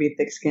don't want to be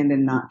thick-skinned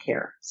and not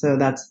care. So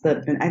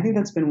I think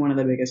that's been one of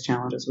the biggest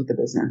challenges with the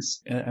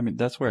business. I mean,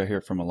 that's where I hear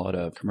from a lot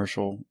of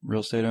commercial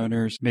real estate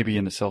owners, maybe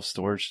in the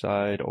self-storage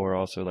side, or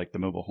also like the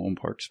mobile home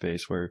park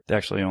space, where they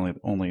actually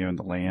only own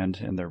the land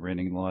and they're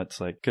renting lots.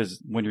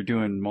 Because when you're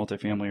doing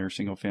multifamily or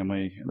single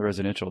family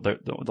residential,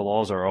 the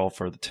laws are all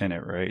for the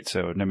tenant, right?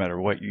 So no matter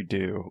what you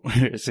do,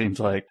 it seems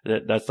like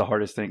that's the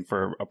hardest thing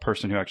for a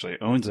person who actually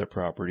owns a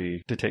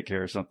property to take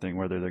care of something,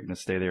 whether they're going to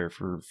stay there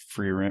for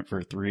free rent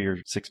for 3 or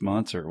 6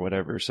 months or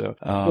whatever. So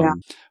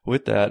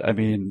with that, I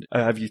mean,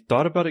 have you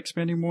thought about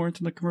expanding more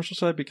into the commercial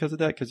side because of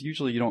that? Because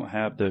usually you don't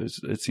have those,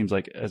 it seems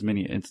like, as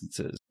many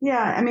instances.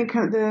 Yeah, I mean,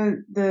 kind of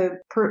the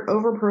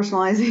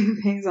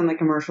over-personalizing things on the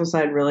commercial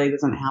side really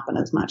doesn't happen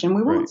as much. And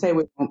we won't say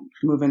we won't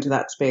move into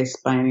that space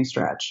by any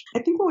stretch. I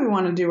think what we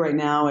want to do right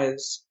now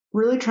is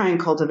really try and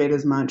cultivate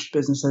as much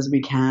business as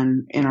we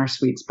can in our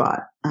sweet spot,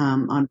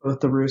 on both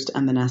the Roost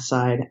and the Nest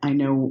side. I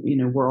know,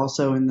 we're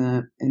also in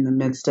the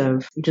midst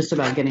of just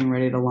about getting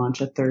ready to launch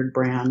a third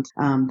brand,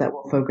 that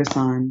will focus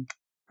on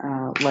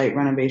light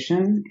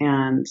renovation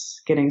and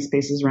getting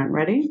spaces rent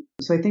ready.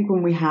 So I think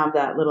when we have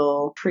that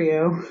little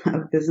trio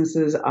of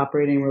businesses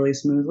operating really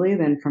smoothly,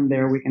 then from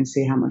there we can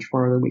see how much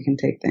farther we can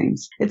take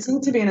things. It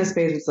seems to be in a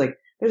space it's like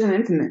there's an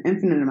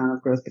infinite amount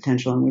of growth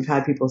potential. And we've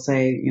had people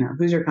say,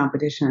 who's your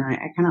competition? And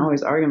I kind of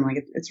always argue, I'm like,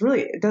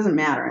 it doesn't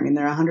matter. I mean,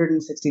 there are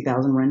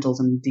 160,000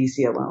 rentals in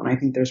DC alone. I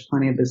think there's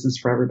plenty of business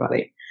for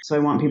everybody. So I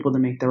want people to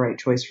make the right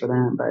choice for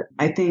them. But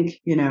I think,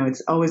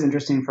 it's always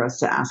interesting for us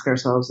to ask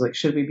ourselves, like,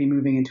 should we be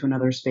moving into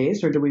another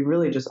space, or do we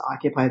really just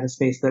occupy the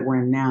space that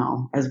we're in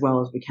now as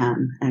well as we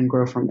can and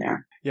grow from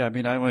there? Yeah, I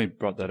mean, I only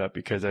brought that up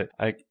because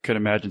I could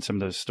imagine some of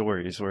those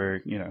stories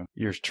where,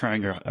 you're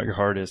trying your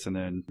hardest and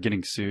then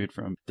getting sued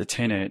from the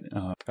tenant.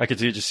 I could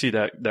just see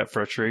that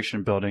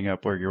frustration building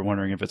up where you're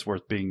wondering if it's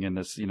worth being in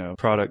this,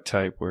 product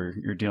type where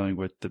you're dealing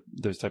with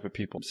those type of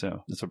people.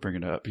 So that's what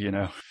bringing it up,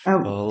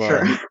 Oh,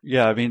 sure.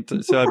 Yeah, I mean,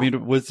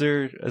 was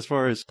there, as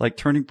far as like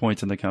turning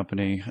points in the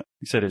company,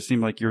 you said it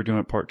seemed like you were doing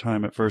it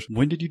part-time at first.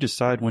 When did you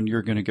decide when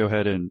you're going to go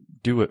ahead and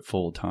do it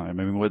full-time?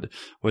 I mean,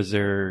 was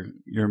there,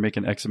 you're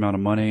making X amount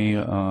of money,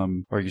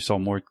 or you saw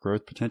more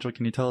growth potential?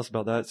 Can you tell us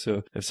about that?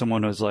 So if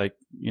someone was like,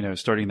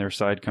 starting their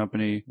side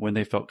company, when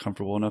they felt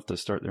comfortable enough to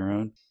start their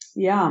own?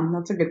 Yeah,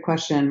 that's a good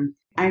question.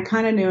 I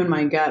kind of knew in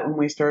my gut when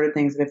we started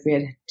things that if we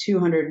had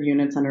 200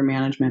 units under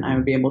management, I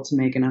would be able to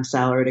make enough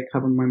salary to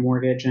cover my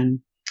mortgage and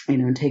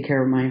take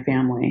care of my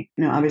family.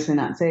 Obviously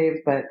not save,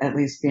 but at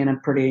least be in a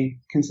pretty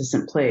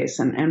consistent place.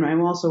 And I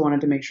also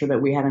wanted to make sure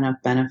that we had enough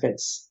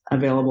benefits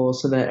available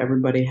so that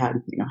everybody had,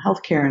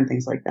 healthcare and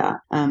things like that.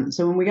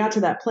 So when we got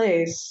to that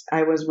place,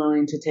 I was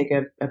willing to take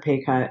a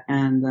pay cut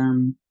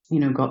and,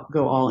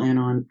 go all in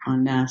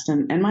on Nest.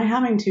 And my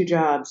having two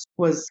jobs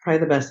was probably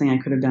the best thing I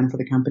could have done for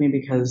the company,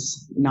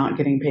 because not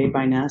getting paid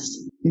by Nest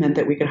meant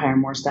that we could hire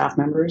more staff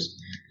members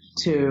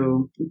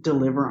to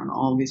deliver on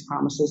all of these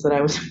promises that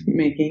I was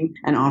making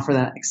and offer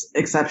that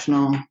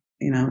exceptional,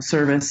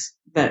 service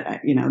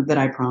that, that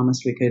I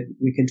promised we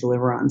could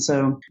deliver on.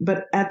 So,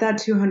 but at that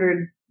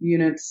 200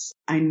 units,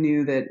 I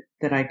knew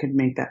that I could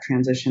make that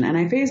transition, and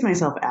I phased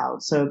myself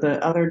out. So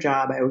the other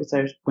job, I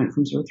went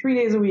from sort of 3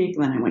 days a week,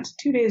 and then I went to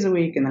 2 days a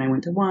week, and then I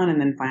went to one, and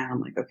then finally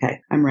I'm like, okay,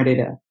 I'm ready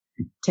to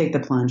take the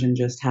plunge and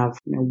just have,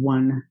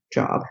 one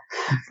job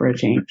for a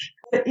change.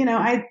 But, you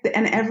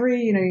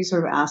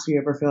sort of ask, do you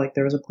ever feel like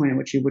there was a point at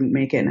which you wouldn't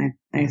make it? And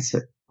I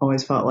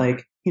always felt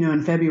like,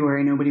 in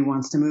February, nobody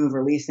wants to move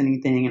or lease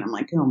anything. And I'm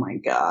like, oh my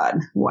God,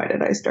 why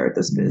did I start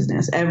this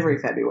business? Every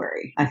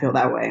February, I feel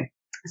that way.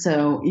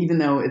 So even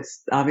though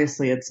it's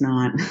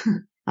not,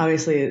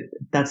 obviously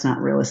that's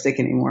not realistic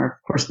anymore.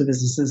 Of course, the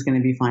business is going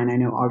to be fine. I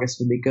know August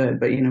will be good,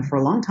 but for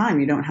a long time,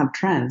 you don't have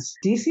trends.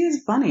 DC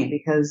is funny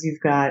because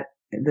you've got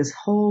this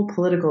whole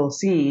political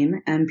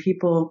scene and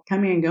people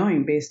coming and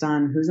going based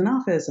on who's in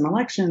office and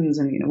elections.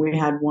 And,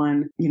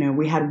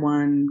 we had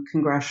one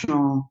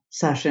congressional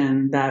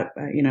session that,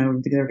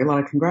 there were a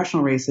lot of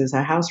congressional races,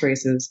 House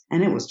races,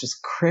 and it was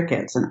just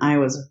crickets. And I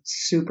was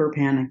super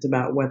panicked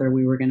about whether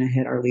we were going to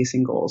hit our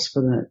leasing goals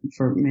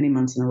for many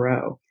months in a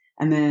row.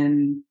 And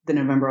then the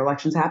November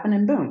elections happened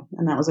and boom.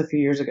 And that was a few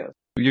years ago.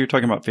 You're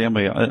talking about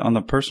family on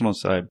the personal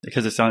side,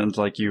 because it sounds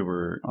like you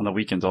were on the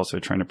weekends also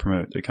trying to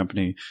promote the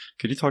company.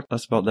 Could you talk to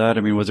us about that?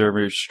 I mean, was there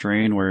ever a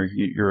strain where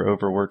you're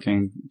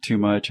overworking too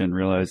much and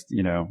realized,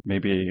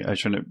 maybe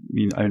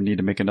I need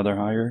to make another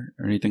hire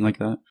or anything like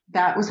that?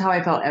 That was how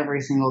I felt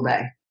every single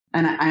day.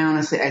 And I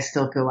honestly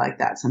still feel like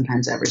that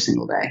sometimes every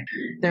single day.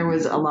 There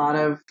was a lot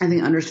of, I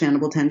think,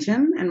 understandable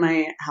tension in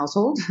my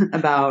household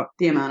about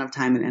the amount of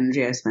time and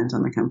energy I spent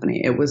on the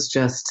company. It was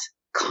just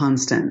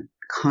constant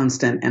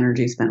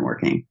energy spent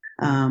working.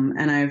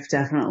 And I've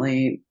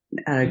definitely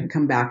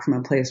come back from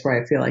a place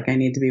where I feel like I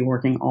need to be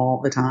working all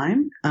the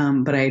time.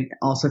 But I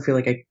also feel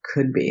like I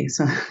could be.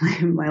 So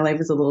my life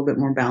is a little bit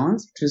more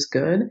balanced, which is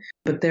good.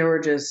 But there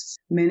were just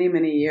many,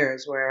 many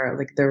years where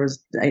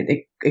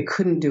I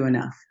couldn't do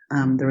enough.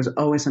 There was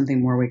always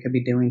something more we could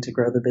be doing to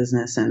grow the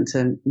business and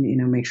to,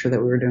 make sure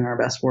that we were doing our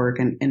best work.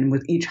 And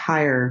with each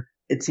hire,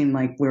 it seemed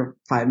like we were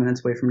 5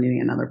 minutes away from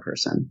needing another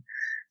person.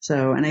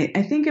 So, and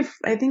I think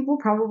we'll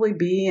probably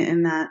be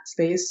in that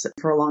space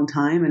for a long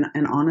time.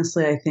 And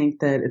honestly, I think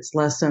that it's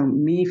less so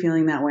me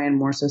feeling that way and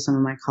more so some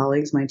of my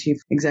colleagues. My chief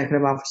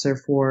executive officer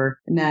for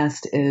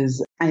Nest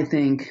is, I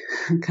think,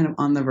 kind of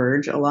on the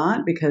verge a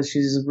lot because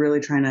she's really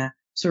trying to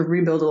sort of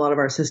rebuild a lot of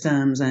our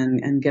systems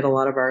and get a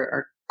lot of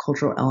our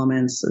cultural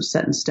elements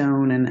set in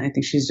stone. And I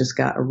think she's just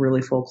got a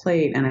really full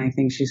plate. And I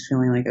think she's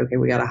feeling like, okay,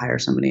 we got to hire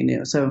somebody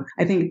new. So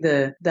I think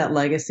that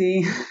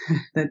legacy,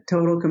 the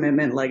total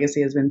commitment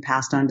legacy has been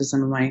passed on to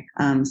some of my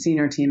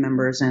senior team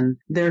members. And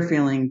they're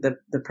feeling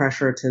the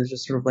pressure to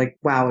just sort of like,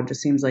 wow, it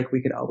just seems like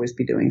we could always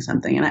be doing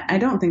something. And I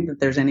don't think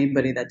that there's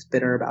anybody that's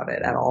bitter about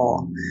it at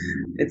all.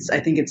 I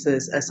think it's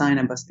a sign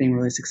of us being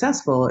really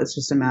successful. It's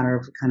just a matter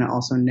of kind of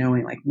also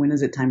knowing like, when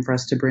is it time for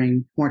us to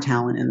bring more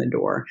talent in the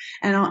door?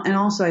 And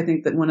also I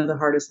think that one of the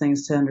hardest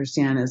things to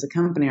understand as a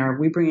company, are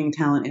we bringing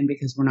talent in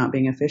because we're not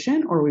being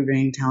efficient, or are we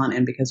bringing talent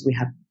in because we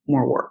have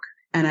more work?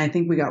 And I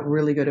think we got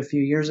really good a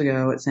few years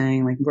ago at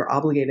saying like, we're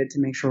obligated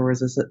to make sure we're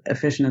as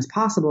efficient as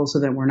possible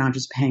so that we're not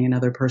just paying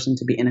another person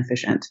to be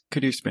inefficient.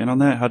 Could you expand on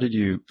that? How did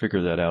you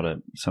figure that out at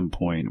some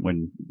point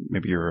when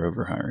maybe you were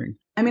overhiring?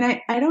 I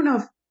mean, I don't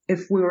know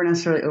if we were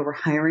necessarily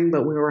overhiring,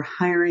 but we were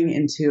hiring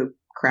into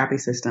crappy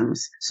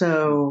systems.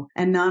 So,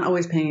 and not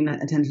always paying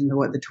attention to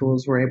what the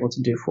tools were able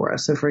to do for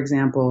us. So for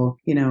example,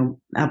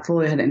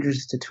 AppFolio had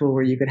introduced a tool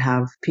where you could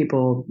have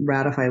people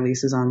ratify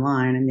leases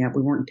online, and yet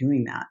we weren't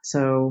doing that.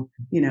 So,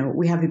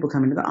 we have people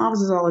coming to the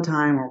offices all the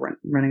time, or we're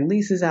running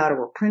leases out, or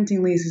we're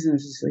printing leases, and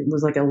it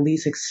was like a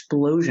lease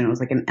explosion. It was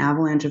like an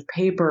avalanche of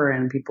paper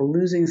and people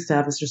losing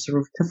stuff. It's just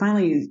sort of, so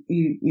finally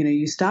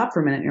you stop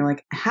for a minute and you're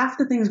like, half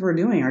the things we're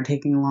doing are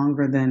taking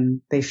longer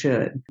than they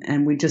should.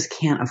 And we just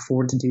can't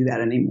afford to do that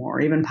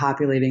anymore. Even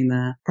populating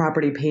the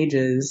property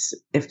pages,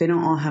 if they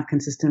don't all have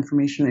consistent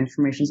information, the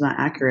information's not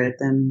accurate,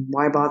 then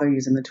why bother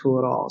using the tool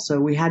at all?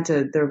 So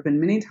there have been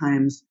many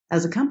times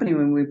as a company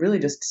when we really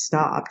just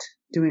stopped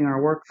doing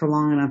our work for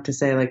long enough to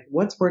say like,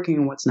 what's working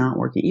and what's not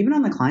working, even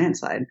on the client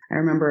side. I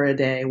remember a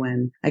day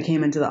when I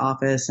came into the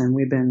office and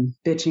we've been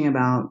bitching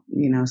about,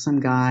 some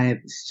guy,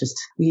 it's just,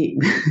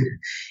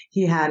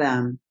 he had,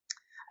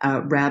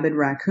 a rabid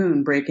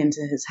raccoon break into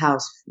his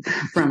house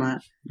from a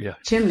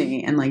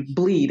chimney and like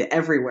bleed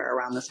everywhere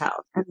around this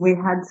house. And we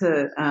had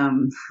to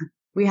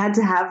we had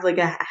to have like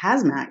a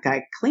hazmat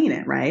guy clean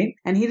it, right?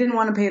 And he didn't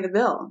want to pay the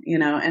bill,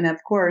 and of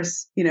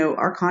course,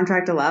 our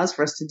contract allows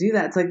for us to do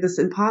that. It's like this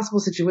impossible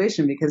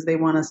situation because they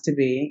want us to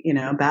be,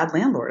 a bad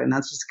landlord. And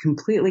that's just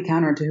completely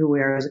counter to who we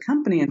are as a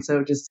company. And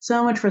so just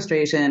so much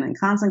frustration and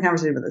constant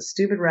conversation with a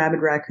stupid rabid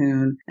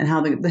raccoon and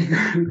how the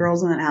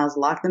girls in that house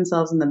locked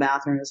themselves in the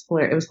bathroom.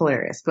 It was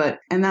hilarious.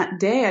 And that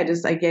day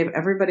I gave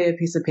everybody a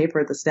piece of paper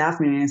at the staff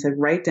meeting. I said,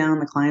 write down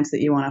the clients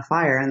that you want to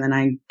fire. And then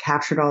I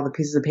captured all the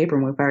pieces of paper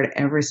and we fired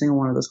every single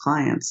one of those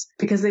clients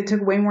because they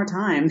took way more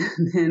time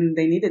than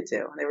they needed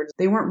to.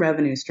 They weren't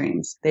revenue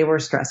streams. They were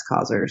stress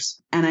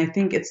causers. And I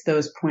think it's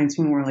those points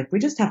when we're like, we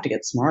just have to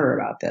get smarter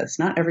about this.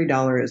 Not every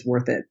dollar is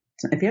worth it.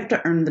 So if you have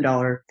to earn the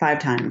dollar 5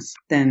 times,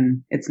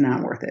 then it's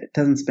not worth it. It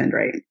doesn't spend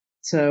right.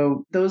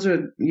 So those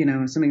are,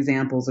 some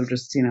examples of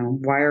just,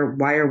 why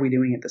are we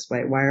doing it this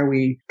way? Why are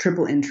we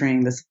triple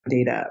entering this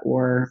data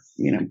or,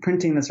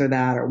 printing this or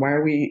that? Or why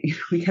are we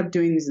kept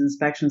doing these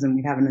inspections and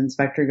we'd have an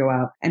inspector go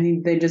out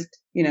and they just,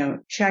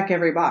 check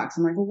every box.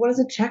 I'm like, well, what does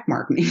a check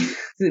mark mean? Does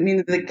it mean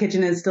that the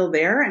kitchen is still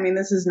there? I mean,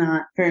 this is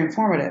not very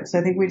informative. So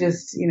I think we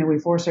just, we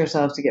force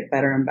ourselves to get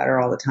better and better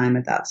all the time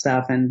at that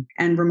stuff and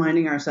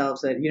reminding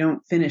ourselves that you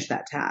don't finish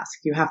that task.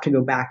 You have to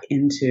go back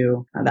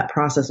into that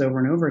process over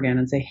and over again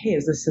and say, hey,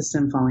 is this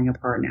system falling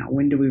apart now?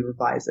 When do we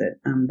revise it?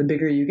 The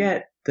bigger you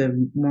get,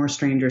 the more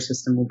strained your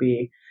system will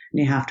be.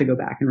 And you have to go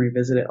back and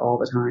revisit it all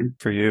the time.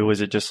 For you, was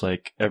it just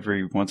like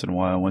every once in a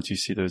while, once you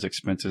see those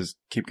expenses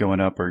keep going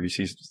up or you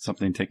see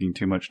something taking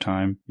too much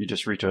time, you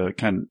just reach a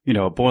kind of,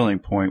 a boiling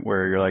point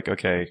where you're like,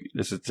 okay,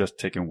 this is just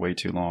taking way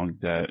too long,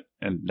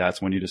 and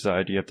that's when you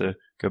decide you have to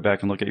go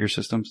back and look at your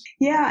systems?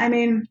 Yeah, I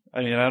mean,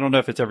 I don't know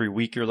if it's every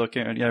week you're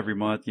looking at, every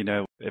month,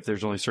 if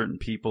there's only certain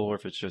people or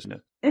if it's just...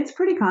 It's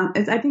pretty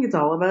I think it's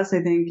all of us.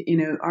 I think,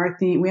 our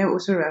theme, we have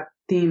sort of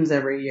themes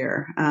every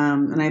year.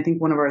 And I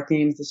think one of our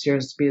themes this year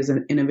is to be as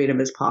innovative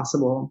as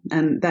possible.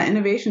 And that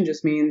innovation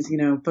just means,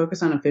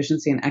 focus on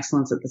efficiency and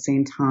excellence at the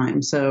same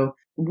time. So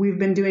we've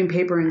been doing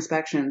paper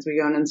inspections. We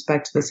go and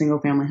inspect the single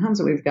family homes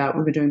that we've got.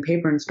 We've been doing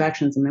paper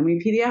inspections and then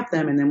we PDF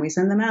them and then we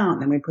send them out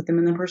and then we put them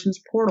in the person's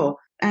portal.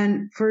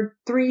 And for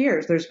 3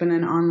 years, there's been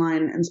an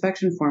online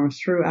inspection form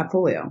through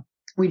Appfolio.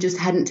 We just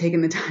hadn't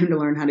taken the time to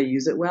learn how to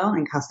use it well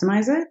and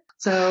customize it.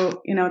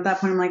 So, at that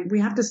point, I'm like, we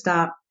have to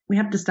stop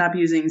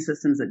using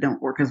systems that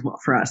don't work as well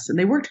for us. And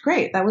they worked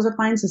great. That was a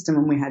fine system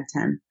when we had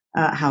 10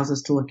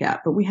 houses to look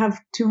at, but we have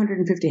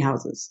 250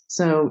 houses.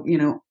 So,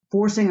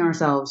 forcing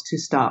ourselves to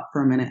stop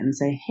for a minute and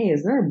say, hey,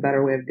 is there a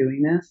better way of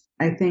doing this?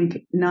 I think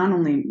not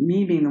only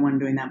me being the one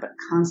doing that, but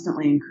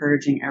constantly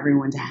encouraging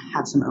everyone to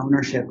have some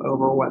ownership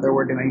over whether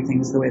we're doing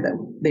things the way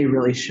that they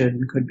really should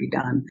and could be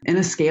done in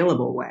a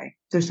scalable way.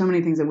 There's so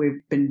many things that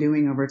we've been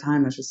doing over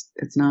time that's just,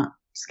 it's not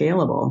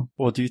scalable.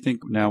 Well, do you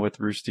think now with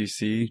Roost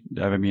DC,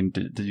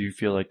 do you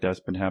feel like that's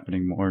been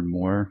happening more and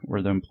more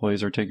where the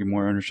employees are taking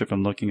more ownership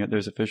and looking at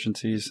those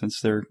efficiencies since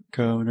they're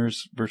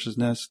co-owners versus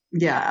Nest?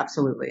 Yeah,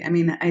 absolutely. I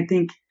mean, I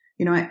think,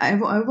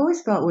 I've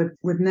always felt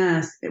with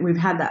Nest, we've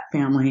had that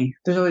family.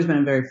 There's always been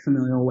a very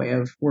familial way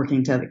of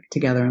working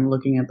together and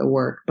looking at the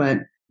work, but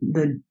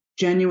the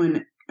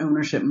genuine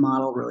ownership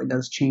model really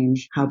does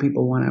change how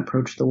people want to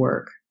approach the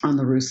work on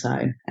the Roost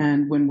side.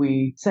 And when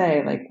we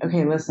say like,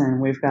 okay,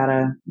 listen,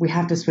 we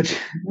have to switch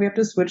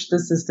the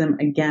system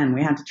again.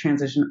 We have to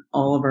transition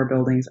all of our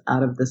buildings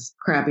out of this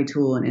crappy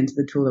tool and into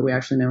the tool that we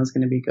actually know is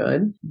going to be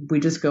good. We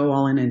just go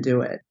all in and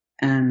do it.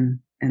 And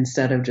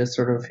instead of just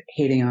sort of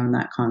hating on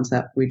that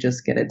concept, we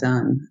just get it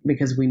done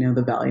because we know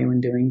the value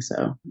in doing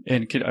so.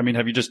 And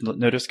have you just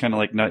noticed kind of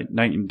like night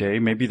and day,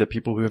 maybe the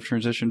people who have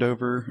transitioned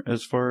over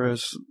as far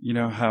as,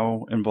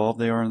 how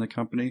involved they are in the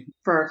company?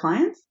 For our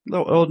clients?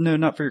 Oh, no,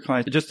 not for your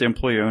clients, just the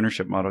employee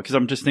ownership model. Because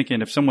I'm just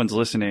thinking if someone's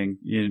listening,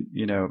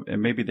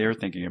 and maybe they're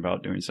thinking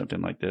about doing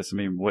something like this,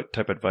 what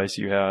type of advice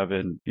you have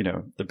and,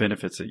 the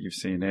benefits that you've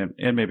seen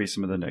and maybe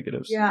some of the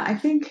negatives. Yeah, I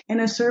think in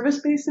a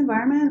service-based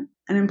environment,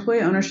 an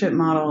employee ownership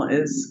model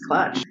is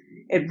clutch.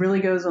 It really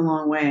goes a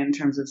long way in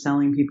terms of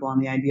selling people on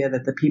the idea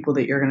that the people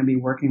that you're going to be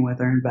working with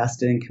are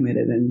invested and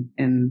committed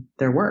in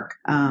their work.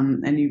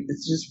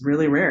 It's just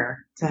really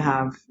rare to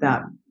have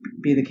that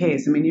be the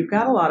case. You've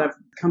got a lot of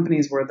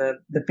companies where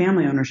the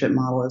family ownership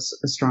model is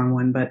a strong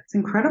one, but it's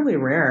incredibly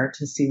rare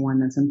to see one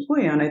that's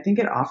employee owned. I think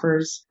it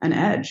offers an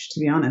edge, to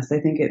be honest. I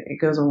think it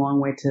goes a long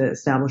way to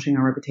establishing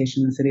our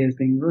reputation in the city as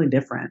being really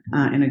different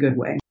in a good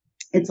way.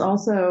 It's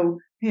also,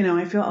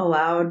 I feel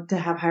allowed to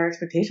have higher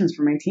expectations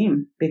for my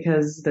team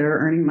because they're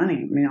earning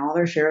money. All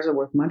their shares are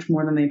worth much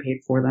more than they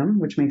paid for them,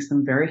 which makes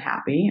them very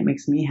happy. It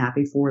makes me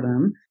happy for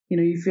them.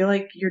 You feel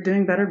like you're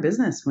doing better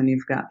business when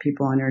you've got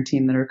people on your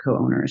team that are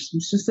co-owners.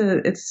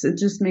 It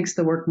just makes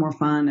the work more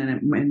fun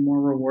and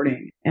more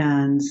rewarding.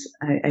 And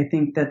I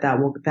think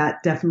that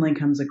definitely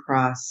comes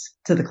across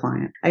to the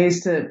client. I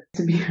used to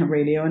be a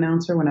radio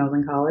announcer when I was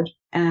in college,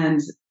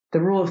 and the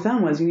rule of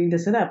thumb was you need to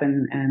sit up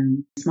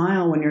and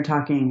smile when you're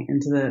talking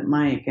into the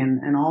mic,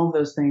 and all of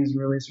those things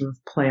really sort of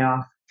play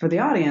off for the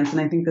audience.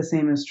 And I think the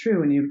same is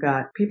true when you've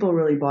got people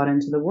really bought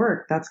into the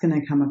work. That's going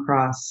to come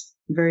across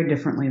very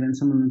differently than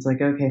someone that's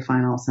like, okay,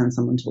 fine, I'll send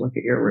someone to look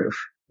at your roof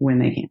when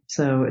they can.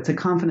 So it's a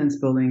confidence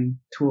building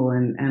tool.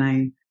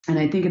 And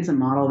I think it's a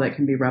model that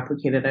can be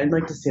replicated. I'd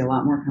like to see a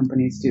lot more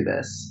companies do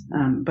this,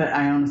 but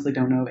I honestly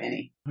don't know of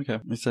any. Okay.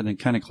 I said in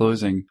kind of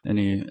closing,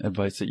 any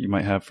advice that you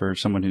might have for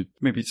someone who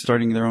may be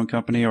starting their own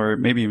company or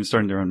maybe even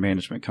starting their own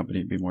management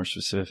company, be more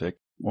specific,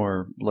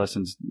 or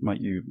lessons might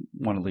you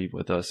want to leave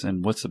with us?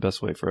 And what's the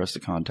best way for us to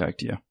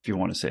contact you if you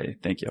want to say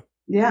thank you?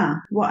 Yeah.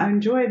 Well, I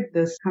enjoyed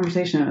this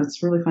conversation.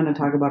 It's really fun to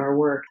talk about our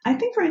work. I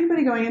think for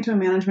anybody going into a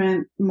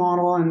management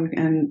model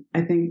and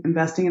I think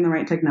investing in the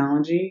right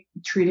technology,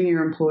 treating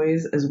your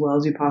employees as well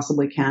as you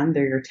possibly can,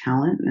 they're your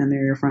talent and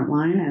they're your front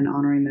line, and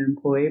honoring the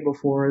employee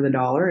before the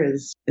dollar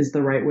is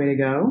the right way to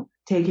go.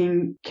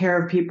 Taking care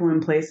of people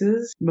and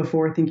places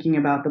before thinking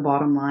about the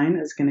bottom line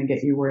is going to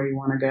get you where you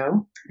want to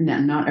go.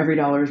 Not every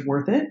dollar is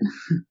worth it.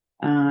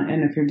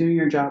 And if you're doing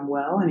your job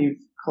well and you've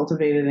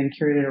cultivated and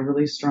curated a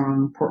really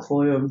strong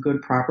portfolio of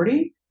good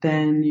property,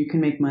 then you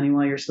can make money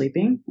while you're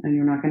sleeping and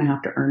you're not going to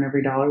have to earn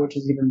every dollar, which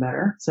is even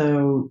better.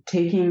 So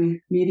taking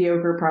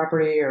mediocre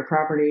property or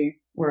property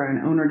where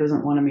an owner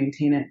doesn't want to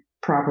maintain it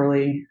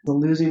properly is a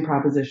losing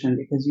proposition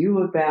because you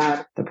look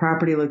bad, the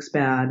property looks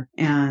bad,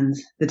 and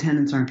the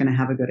tenants aren't going to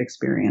have a good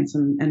experience.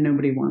 And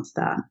nobody wants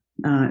that.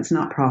 It's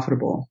not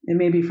profitable. It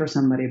may be for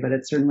somebody, but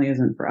it certainly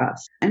isn't for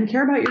us. And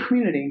care about your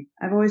community.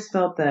 I've always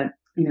felt that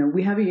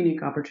we have a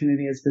unique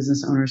opportunity as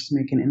business owners to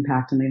make an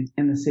impact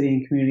in the city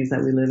and communities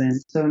that we live in.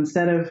 So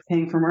instead of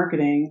paying for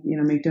marketing,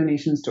 make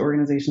donations to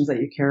organizations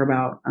that you care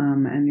about,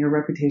 and your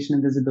reputation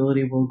and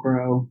visibility will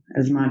grow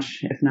as much,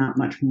 if not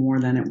much more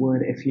than it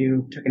would if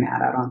you took an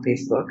ad out on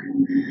Facebook.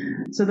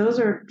 So those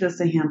are just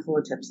a handful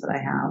of tips that I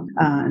have,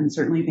 and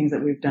certainly things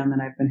that we've done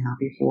that I've been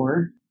happy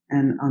for.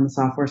 And on the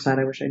software side,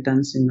 I wish I'd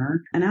done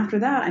sooner. And after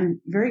that, I'm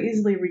very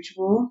easily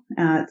reachable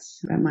at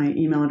my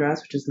email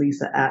address, which is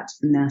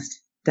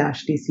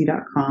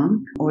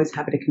lisa@nest-dc.com. Always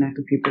happy to connect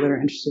with people that are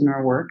interested in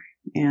our work,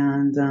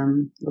 and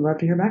would love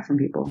to hear back from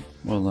people.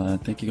 Well,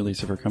 thank you,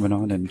 Lisa, for coming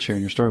on and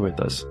sharing your story with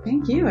us.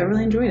 Thank you. I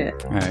really enjoyed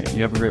it. All right.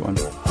 You have a great one.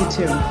 You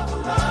too.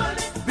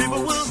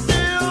 People will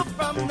steal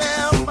from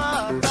their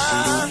mother.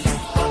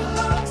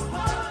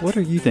 What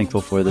are you thankful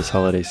for this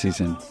holiday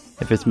season?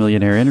 If it's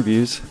Millionaire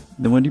Interviews,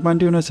 then would you mind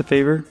doing us a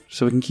favor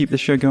so we can keep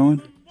this show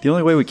going? The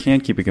only way we can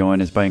keep it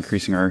going is by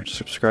increasing our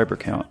subscriber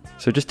count.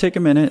 So just take a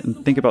minute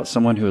and think about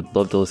someone who would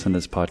love to listen to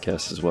this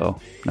podcast as well.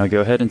 Now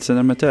go ahead and send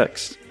them a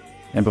text.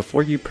 And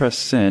before you press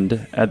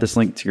send, add this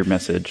link to your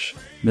message,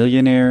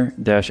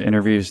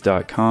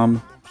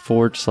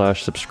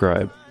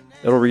 millionaire-interviews.com/subscribe.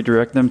 It'll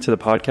redirect them to the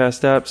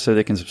podcast app so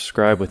they can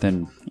subscribe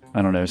within,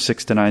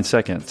 6 to 9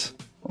 seconds.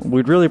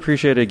 We'd really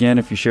appreciate it again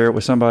if you share it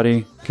with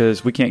somebody,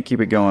 because we can't keep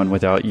it going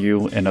without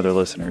you and other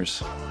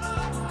listeners.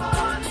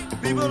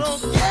 People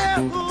don't care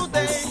who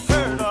they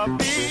heard of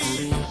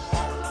me.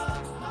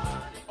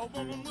 A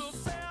woman will